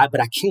all that,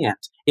 but I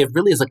can't. It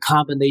really is a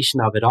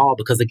combination of it all.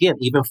 Because again,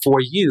 even for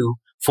you,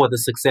 for the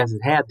success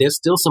it had, there's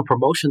still some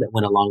promotion that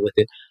went along with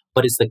it.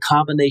 But it's the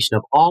combination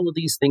of all of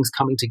these things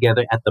coming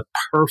together at the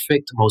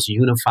perfect, most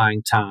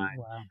unifying time.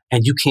 Wow.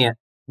 And you can't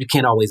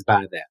always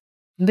buy that.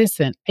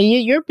 Listen,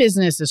 your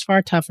business is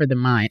far tougher than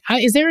mine. I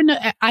hear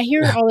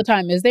it all the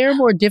time. Is there a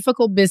more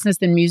difficult business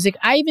than music?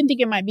 I even think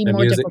it might be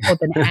more difficult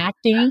than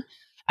acting.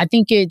 I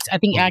think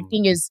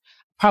acting is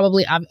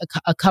probably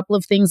a couple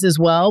of things as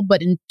well.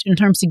 But in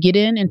terms to get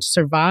in and to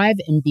survive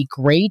and be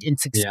great and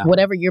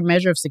whatever your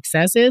measure of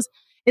success is,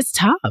 it's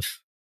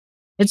tough.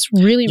 It's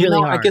really, really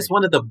hard. I guess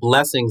one of the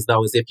blessings,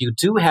 though, is if you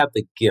do have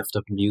the gift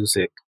of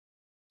music,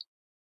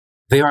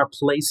 there are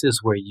places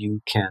where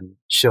you can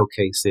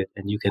showcase it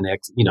and you can,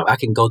 I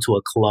can go to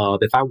a club.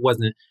 If I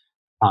wasn't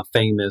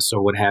famous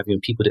or what have you,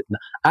 and people didn't know,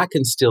 I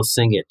can still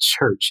sing at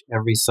church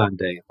every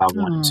Sunday if I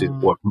wanted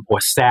to,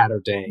 or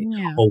Saturday,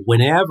 or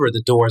whenever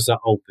the doors are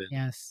open.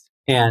 Yes.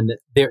 And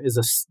there's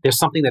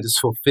something that is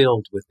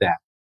fulfilled with that.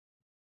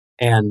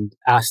 And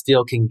I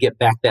still can get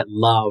back that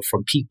love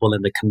from people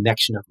and the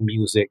connection of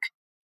music,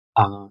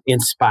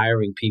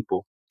 inspiring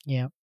people.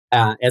 Yeah.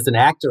 As an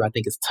actor, I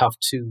think it's tough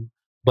too.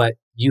 But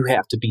you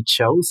have to be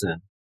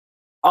chosen.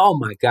 Oh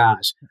my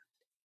gosh.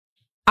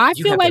 I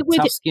feel like with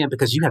tough skin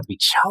because you have to be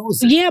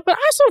chosen. Yeah, but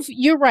also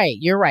you're right.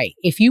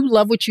 If you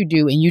love what you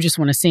do and you just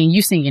want to sing,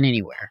 you sing it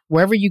anywhere.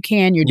 Wherever you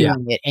can, you're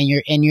doing it.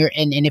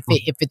 And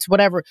if it's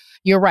whatever,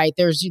 you're right.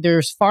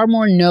 There's far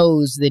more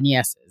no's than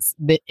yeses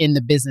in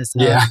the business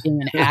of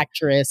being an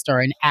actress or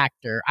an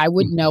actor. I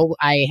wouldn't know.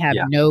 I have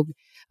no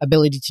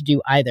ability to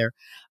do either.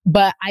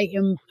 But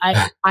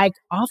I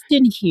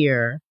often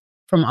hear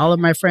from all of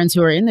my friends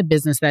who are in the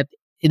business that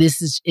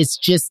it's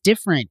just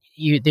different.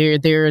 You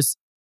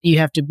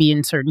have to be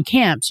in certain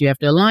camps. You have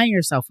to align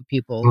yourself with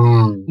people.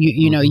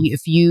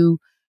 If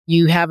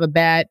you have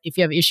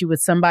an issue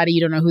with somebody,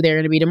 you don't know who they're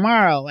going to be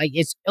tomorrow. Like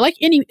it's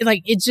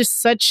just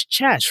such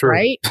chess,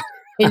 right?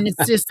 And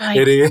it's just like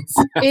it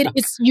is.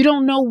 It's you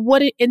don't know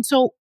what it. And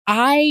so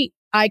I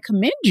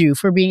commend you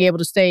for being able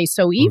to stay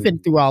so even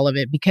through all of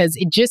it, because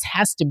it just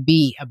has to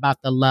be about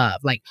the love.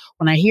 Like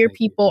when I hear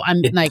people,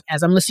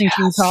 as I'm listening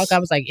to you talk, I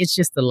was like, it's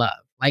just the love.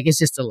 Like, it's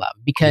just the love,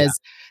 because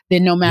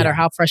then no matter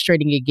how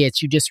frustrating it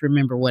gets, you just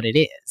remember what it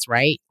is,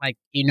 right? Like,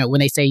 when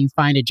they say you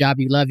find a job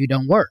you love, you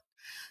don't work.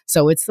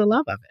 So it's the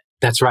love of it.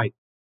 That's right.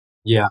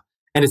 Yeah.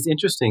 And it's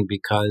interesting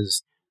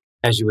because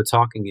as you were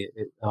talking,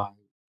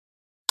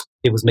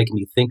 it was making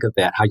me think of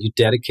that, how you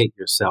dedicate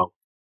yourself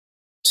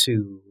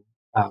to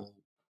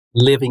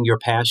living your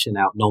passion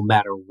out no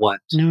matter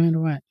what. No matter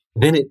what.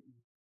 Then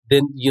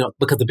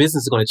because the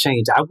business is going to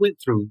change. I went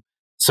through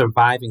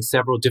surviving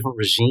several different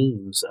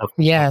regimes of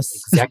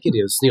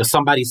executives.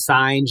 Somebody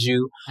signs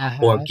you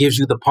or gives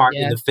you the part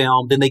in the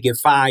film, then they get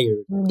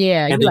fired.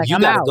 Yeah. And then you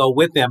got to go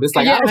with them. It's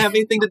like, I don't have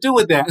anything to do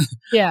with that.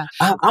 Yeah.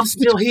 I'm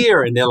still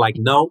here. And they're like,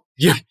 no,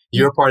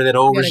 you're a part of that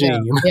old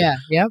regime. Go. Yeah.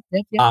 Yep.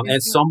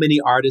 And so many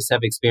artists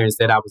have experienced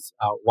that. I was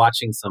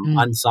watching some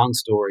unsung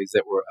stories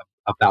that were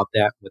about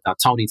that with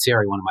Tony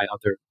Terry, one of my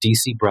other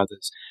DC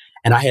brothers.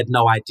 And I had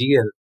no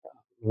idea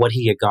what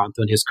he had gone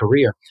through in his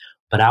career.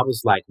 But I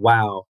was like,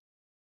 wow,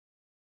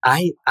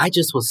 I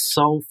just was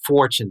so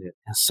fortunate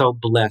and so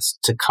blessed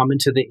to come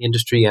into the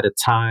industry at a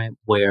time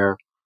where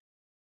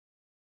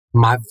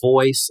my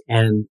voice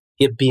and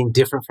it being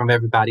different from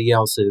everybody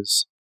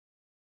else's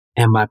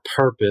and my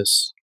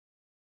purpose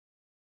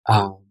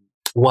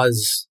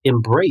was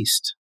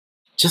embraced.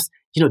 Just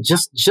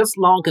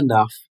long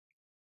enough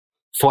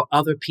for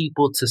other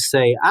people to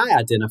say, I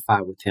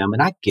identify with him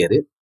and I get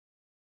it.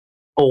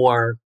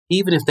 Or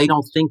even if they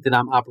don't think that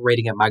I'm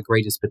operating at my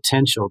greatest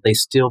potential, they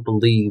still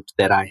believed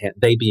that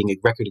they being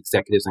record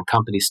executives and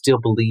companies still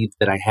believed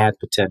that I had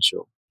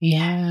potential.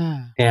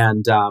 Yeah.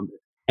 And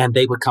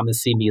they would come and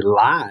see me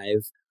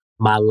live.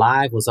 My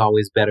live was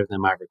always better than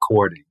my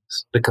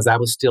recordings because I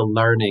was still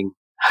learning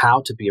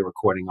how to be a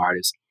recording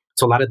artist.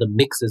 So a lot of the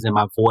mixes in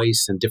my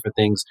voice and different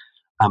things,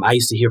 I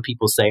used to hear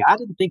people say, I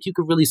didn't think you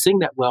could really sing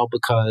that well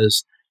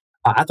because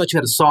I thought you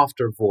had a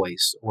softer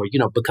voice, or,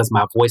 because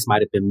my voice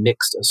might have been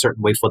mixed a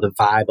certain way for the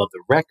vibe of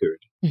the record.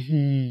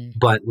 Mm-hmm.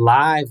 But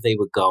live, they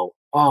would go,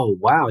 oh,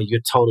 wow,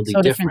 you're totally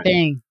different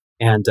thing.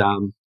 And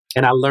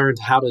I learned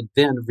how to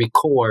then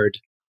record,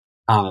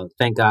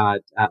 thank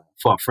God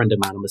for a friend of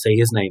mine, I'm going to say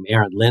his name,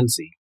 Aaron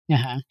Lindsay.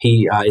 Uh-huh.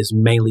 He is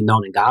mainly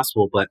known in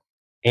gospel, but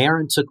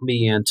Aaron took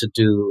me in to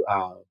do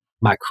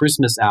my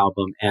Christmas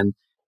album and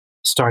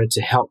started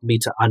to help me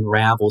to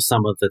unravel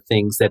some of the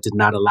things that did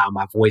not allow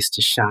my voice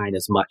to shine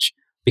as much.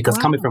 Because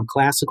coming from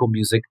classical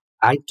music,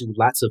 I do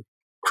lots of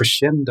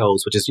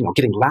crescendos, which is,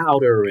 getting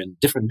louder and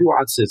different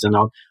nuances and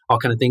all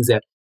kind of things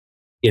that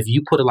if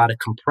you put a lot of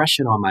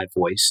compression on my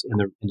voice in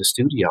the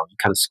studio, you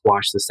kind of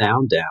squash the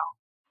sound down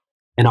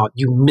and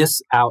you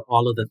miss out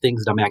all of the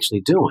things that I'm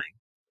actually doing.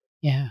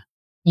 Yeah.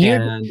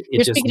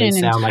 It just may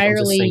sound like I'm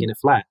just singing it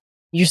flat.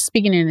 You're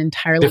speaking an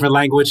entirely different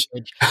language.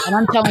 And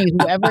I'm telling you,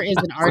 whoever is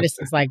an artist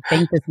is like,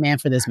 thank this man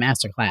for this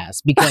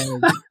masterclass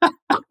because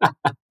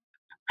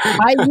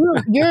I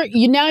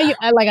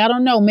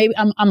don't know, maybe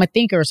I'm a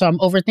thinker, so I'm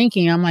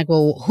overthinking. I'm like,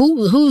 well,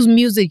 whose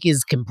music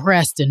is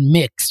compressed and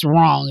mixed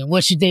wrong? And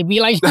what should they be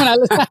like? When I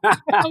listen,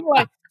 I'm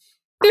like,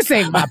 this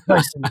ain't my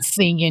person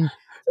singing.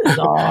 This is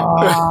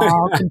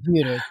all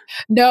computers.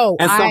 No,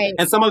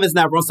 and some of it's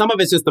not wrong. Some of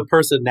it's just the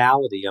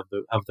personality of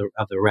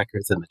the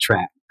records and the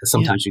track that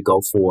sometimes you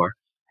go for.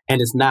 And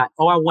it's not,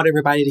 I want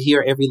everybody to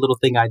hear every little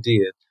thing I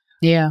did.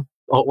 Yeah.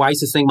 Or I used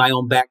to sing my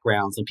own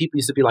backgrounds and people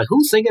used to be like,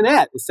 who's singing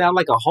that? It sounded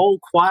like a whole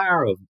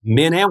choir of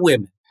men and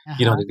women.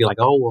 Uh-huh. They'd be like,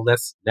 oh, well,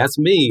 that's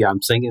me.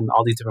 I'm singing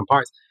all these different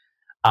parts,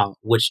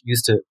 which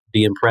used to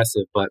be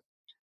impressive. But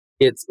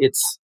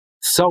it's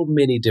so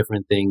many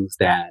different things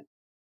that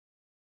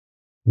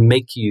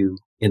make you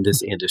in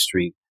this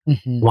industry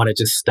want to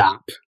just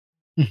stop.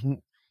 Mm-hmm.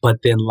 But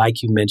then,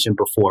 like you mentioned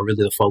before,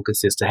 really the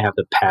focus is to have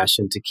the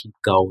passion to keep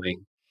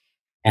going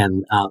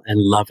and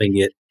loving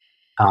it.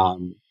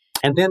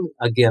 And then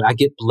again, I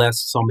get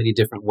blessed so many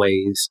different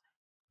ways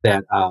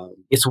that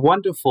it's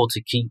wonderful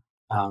to keep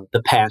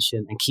the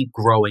passion and keep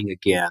growing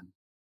again.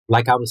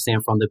 Like I was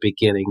saying from the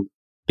beginning,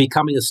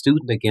 becoming a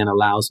student again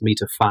allows me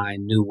to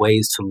find new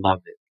ways to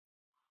love it.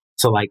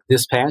 So like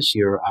this past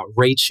year,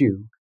 Ray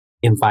Chu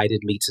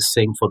invited me to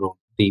sing for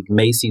the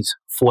Macy's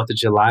 4th of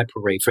July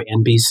parade for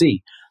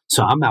NBC.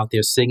 So I'm out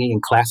there singing in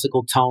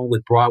classical tone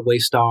with Broadway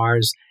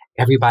stars.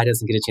 Everybody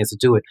doesn't get a chance to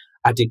do it.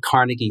 I did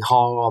Carnegie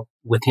Hall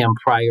with him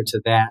prior to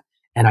that,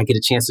 and I get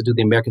a chance to do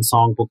the American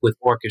Songbook with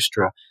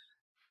orchestra.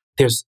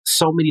 There's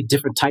so many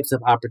different types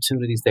of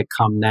opportunities that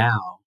come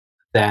now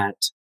that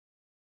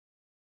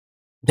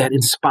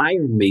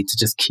inspire me to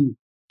just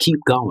keep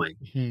going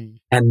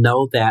and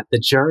know that the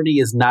journey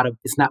is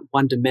it's not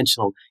one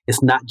dimensional.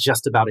 It's not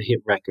just about a hit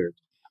record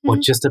or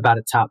just about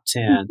a top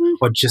 10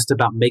 or just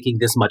about making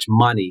this much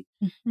money.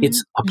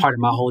 It's a part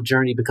of my whole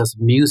journey because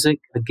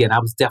music, again, I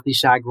was definitely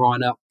shy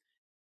growing up.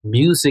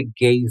 Music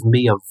gave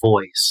me a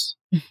voice.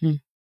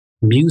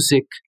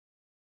 Music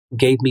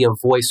gave me a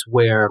voice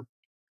where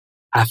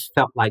I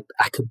felt like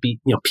I could be,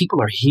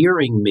 people are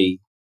hearing me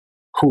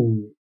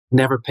who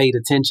never paid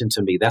attention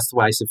to me. That's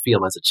what I used to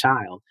feel as a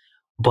child.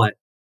 But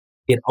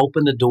it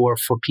opened the door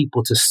for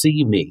people to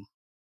see me.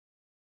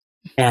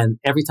 And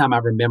every time I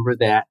remember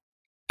that,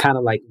 kind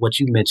of like what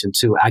you mentioned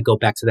too, I go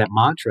back to that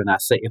mantra and I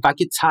say, if I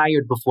get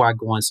tired before I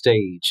go on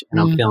stage and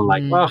I'm feeling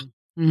like,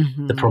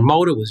 the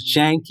promoter was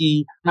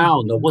janky, I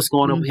don't know what's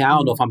going on here. I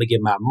don't know if I'm going to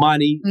get my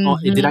money.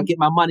 Did I get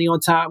my money on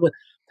time?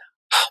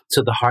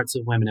 To the hearts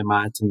of women and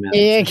minds and men.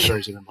 To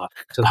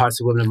the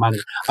hearts of women and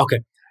minds. Okay.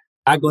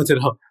 I go into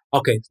the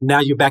okay, now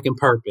you're back in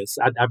purpose.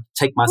 I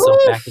take myself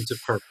back into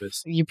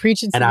purpose. You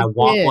preaching to and I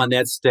walk on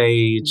that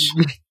stage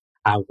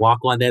I walk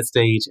on that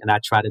stage and I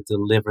try to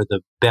deliver the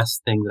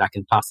best thing that I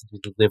can possibly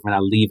deliver, and I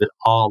leave it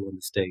all on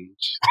the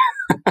stage.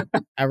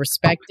 I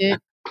respect it.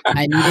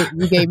 I need it.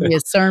 You gave me a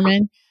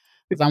sermon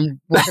because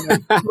I'm working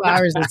on 2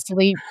 hours of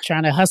sleep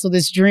trying to hustle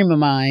this dream of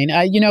mine.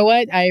 You know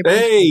what? I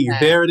appreciate that.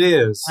 There it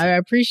is. I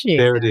appreciate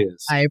there that. It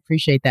is. I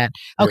appreciate that.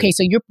 Okay,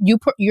 so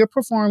you're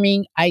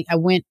performing. I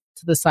went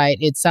to the site.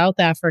 It's South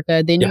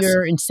Africa. Then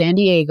you're in San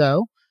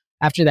Diego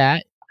after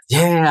that.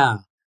 Yeah.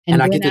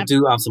 And I get to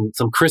do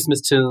some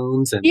Christmas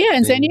tunes. And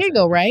in San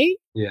Diego, right?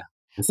 Yeah.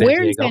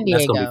 Where in San Diego?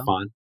 That's going to be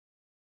fun.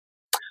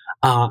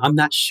 I'm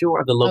not sure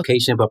of the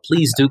location, but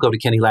please do go to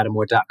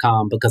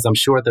KennyLattimore.com because I'm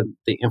sure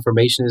the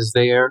information is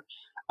there.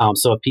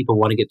 So if people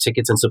want to get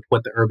tickets and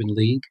support the Urban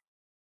League.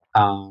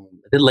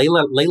 Then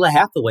Layla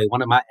Hathaway,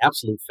 one of my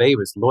absolute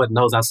favorites. Lord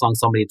knows I sung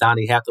so many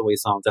Donny Hathaway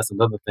songs. That's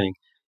another thing.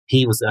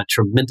 He was a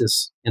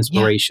tremendous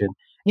inspiration.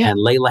 Yeah. And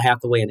Layla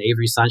Hathaway and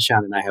Avery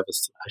Sunshine and I have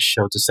a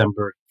show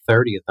December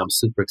 30th I'm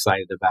super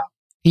excited about.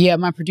 Yeah,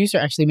 my producer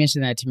actually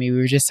mentioned that to me. We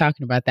were just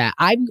talking about that.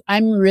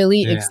 I'm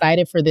really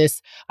excited for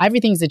this.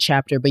 Everything's a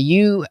chapter, but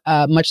you,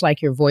 much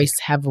like your voice,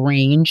 have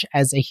range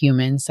as a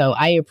human. So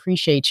I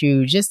appreciate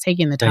you just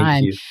taking the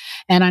time.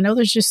 And I know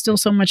there's just still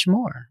so much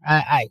more.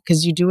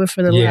 Because you do it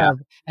for the love,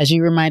 as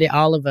you reminded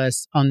all of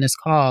us on this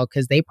call,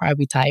 because they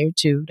probably tired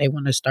too. They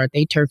want to start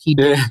their turkey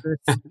dinners.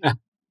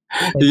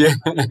 They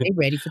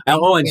ready for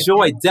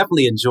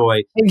definitely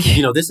enjoy.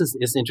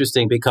 It's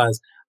interesting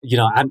because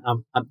I'm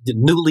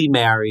newly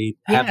married.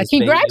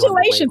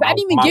 Congratulations! I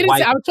didn't even get it.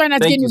 I was trying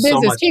not to get in your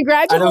business.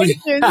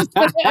 Congratulations!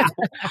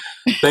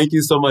 Thank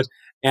you so much,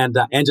 and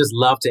just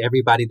love to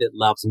everybody that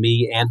loves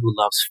me and who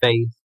loves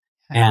Faith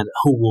and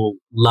who will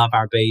love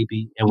our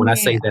baby. And when I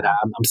say that,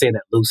 I'm saying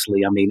that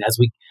loosely. I mean, as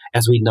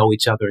we know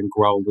each other and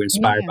grow, we're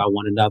inspired by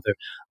one another.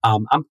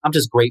 I'm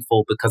just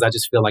grateful because I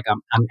just feel like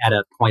I'm at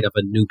a point of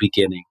a new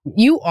beginning.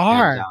 You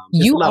are. And,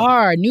 you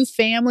are. New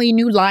family,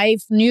 new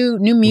life, new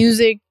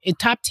music,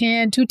 top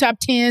 10, 2 top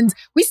 10s.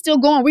 We still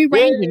going. We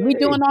ranging. We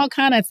doing all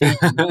kind of things.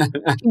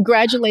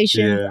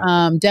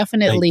 Congratulations.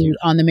 Definitely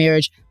on the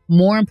marriage.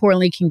 More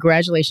importantly,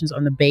 congratulations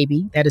on the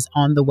baby that is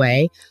on the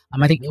way.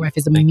 I think your wife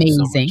is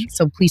amazing.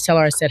 So please tell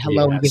her I said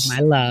hello and give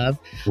my love.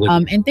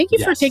 And thank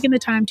you for taking the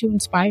time to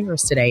inspire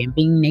us today and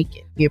being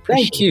naked. We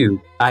appreciate it. Thank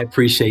you. I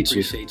appreciate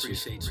you.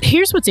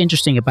 Here's what's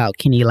interesting about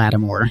Kenny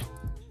Lattimore.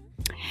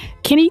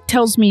 Kenny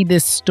tells me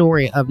this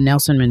story of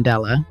Nelson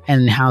Mandela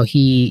and how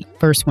he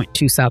first went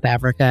to South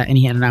Africa and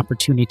he had an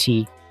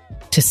opportunity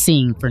to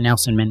sing for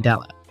Nelson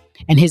Mandela.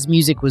 And his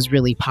music was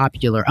really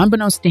popular,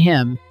 unbeknownst to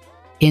him,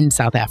 in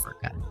South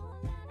Africa.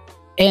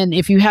 And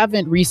if you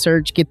haven't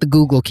researched, get the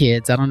Google,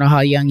 kids. I don't know how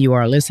young you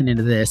are listening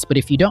to this, but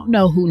if you don't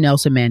know who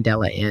Nelson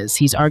Mandela is,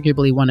 he's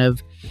arguably one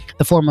of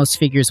the foremost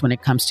figures when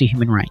it comes to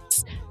human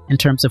rights in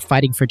terms of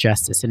fighting for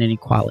justice and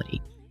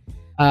inequality.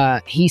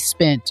 He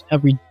spent a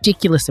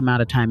ridiculous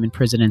amount of time in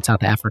prison in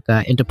South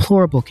Africa in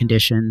deplorable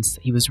conditions.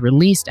 He was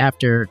released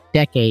after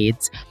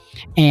decades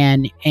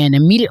and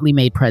immediately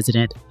made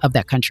president of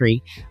that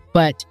country.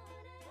 But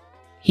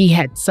he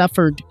had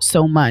suffered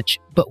so much,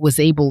 but was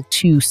able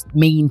to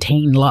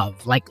maintain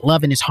love, like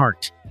love in his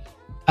heart.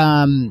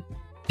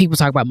 People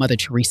talk about Mother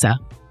Teresa.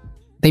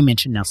 They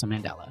mention Nelson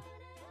Mandela.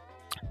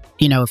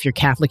 If you're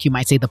Catholic, you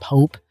might say the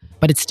Pope,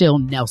 but it's still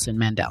Nelson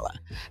Mandela.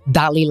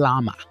 Dalai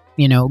Lama,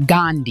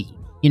 Gandhi,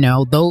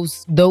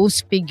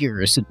 those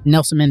figures.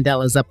 Nelson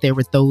Mandela's up there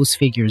with those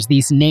figures,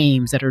 these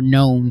names that are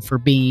known for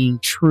being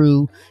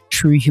true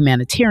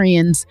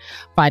humanitarians,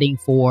 fighting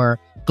for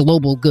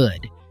global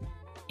good.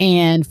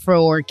 And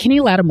for Kenny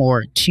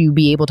Lattimore to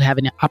be able to have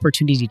an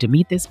opportunity to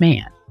meet this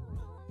man,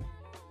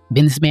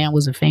 this man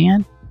was a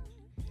fan,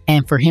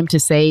 and for him to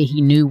say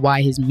he knew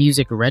why his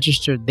music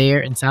registered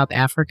there in South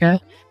Africa,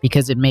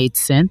 because it made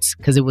sense,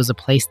 because it was a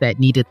place that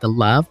needed the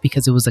love,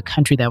 because it was a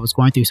country that was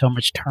going through so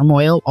much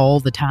turmoil all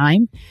the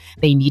time.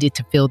 They needed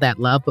to feel that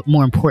love, but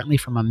more importantly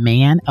from a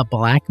man, a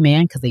black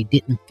man, because they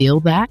didn't feel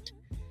that.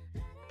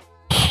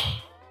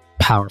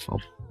 Powerful.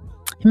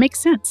 It makes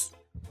sense.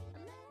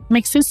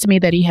 Makes sense to me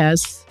that he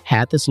has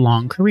had this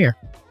long career.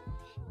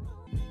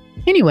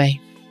 Anyway,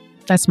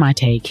 that's my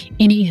take.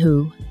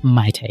 Anywho,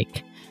 my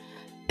take.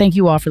 Thank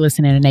you all for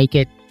listening to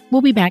Naked.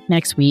 We'll be back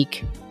next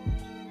week.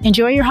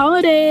 Enjoy your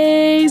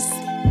holidays.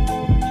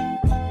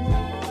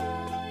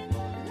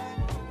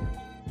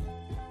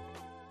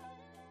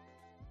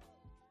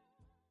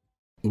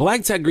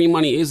 Black Tech Green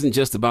Money isn't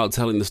just about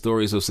telling the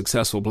stories of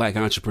successful Black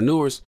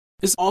entrepreneurs.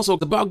 It's also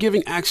about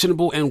giving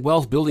actionable and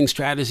wealth-building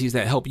strategies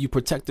that help you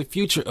protect the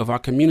future of our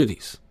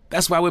communities.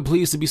 That's why we're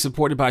pleased to be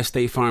supported by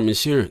State Farm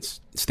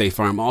Insurance. State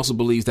Farm also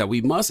believes that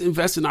we must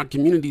invest in our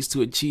communities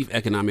to achieve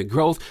economic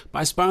growth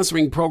by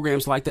sponsoring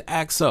programs like the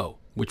ACT-SO,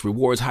 which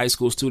rewards high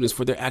school students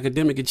for their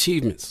academic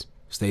achievements.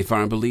 State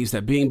Farm believes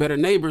that being better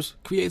neighbors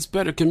creates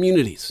better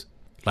communities.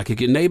 Like a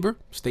good neighbor,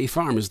 State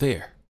Farm is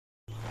there.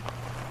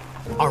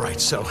 All right,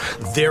 so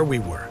there we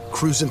were,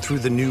 cruising through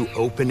the new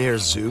open-air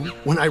zoo,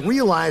 when I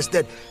realized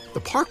that the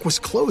park was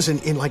closing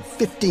in like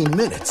 15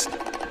 minutes.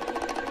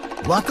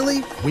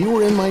 Luckily, we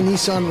were in my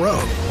Nissan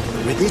Rogue.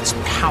 With its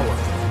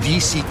powerful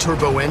VC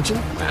turbo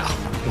engine? Well,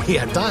 we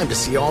had time to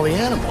see all the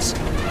animals.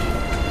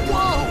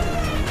 Whoa!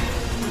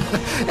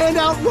 And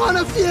outrun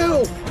a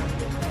few!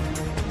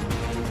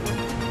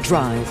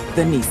 Drive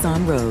the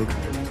Nissan Rogue.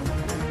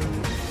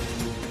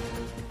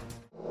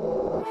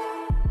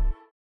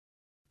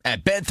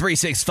 At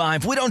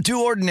Bet365, we don't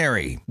do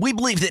ordinary. We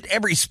believe that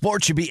every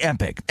sport should be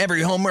epic.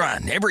 Every home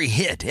run, every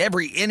hit,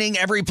 every inning,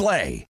 every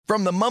play.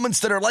 From the moments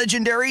that are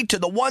legendary to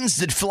the ones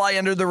that fly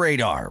under the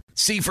radar.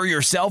 See for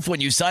yourself when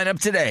you sign up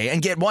today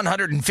and get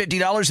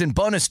 $150 in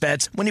bonus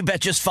bets when you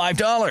bet just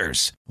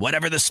 $5.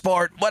 Whatever the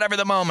sport, whatever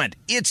the moment,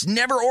 it's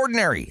never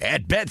ordinary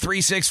at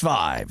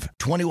Bet365.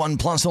 21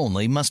 plus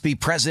only. Must be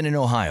present in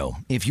Ohio.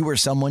 If you or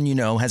someone you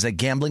know has a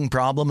gambling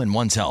problem and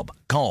wants help,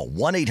 call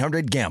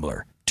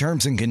 1-800-GAMBLER.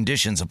 Terms and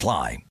conditions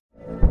apply.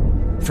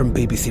 From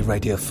BBC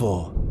Radio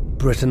 4,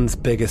 Britain's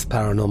biggest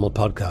paranormal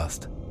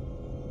podcast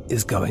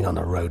is going on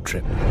a road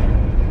trip.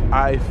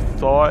 I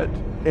thought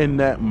in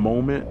that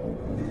moment,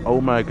 oh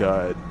my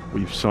God,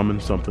 we've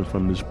summoned something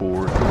from this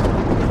board.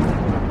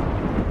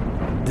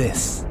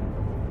 This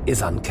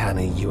is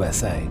Uncanny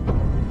USA.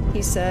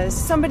 He says,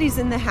 somebody's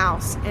in the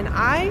house, and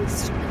I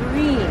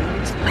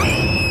screamed.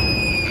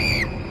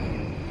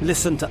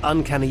 Listen to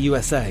Uncanny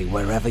USA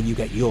wherever you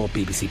get your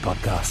BBC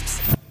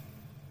podcasts,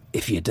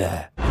 if you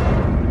dare.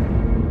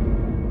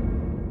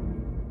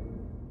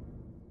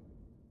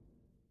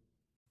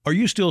 Are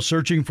you still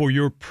searching for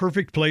your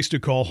perfect place to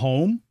call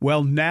home?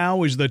 Well,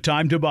 now is the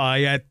time to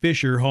buy at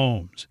Fisher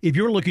Homes. If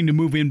you're looking to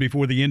move in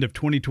before the end of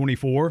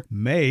 2024,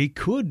 May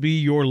could be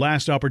your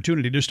last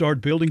opportunity to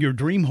start building your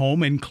dream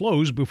home and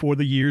close before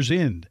the year's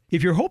end.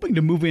 If you're hoping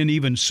to move in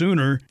even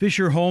sooner,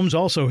 Fisher Homes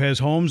also has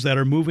homes that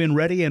are move-in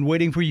ready and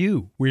waiting for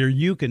you, where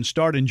you can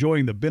start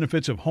enjoying the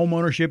benefits of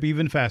homeownership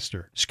even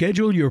faster.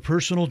 Schedule your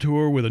personal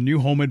tour with a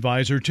new home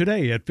advisor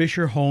today at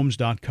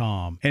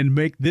FisherHomes.com and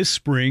make this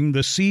spring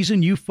the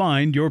season you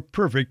find your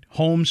perfect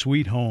home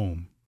sweet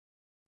home.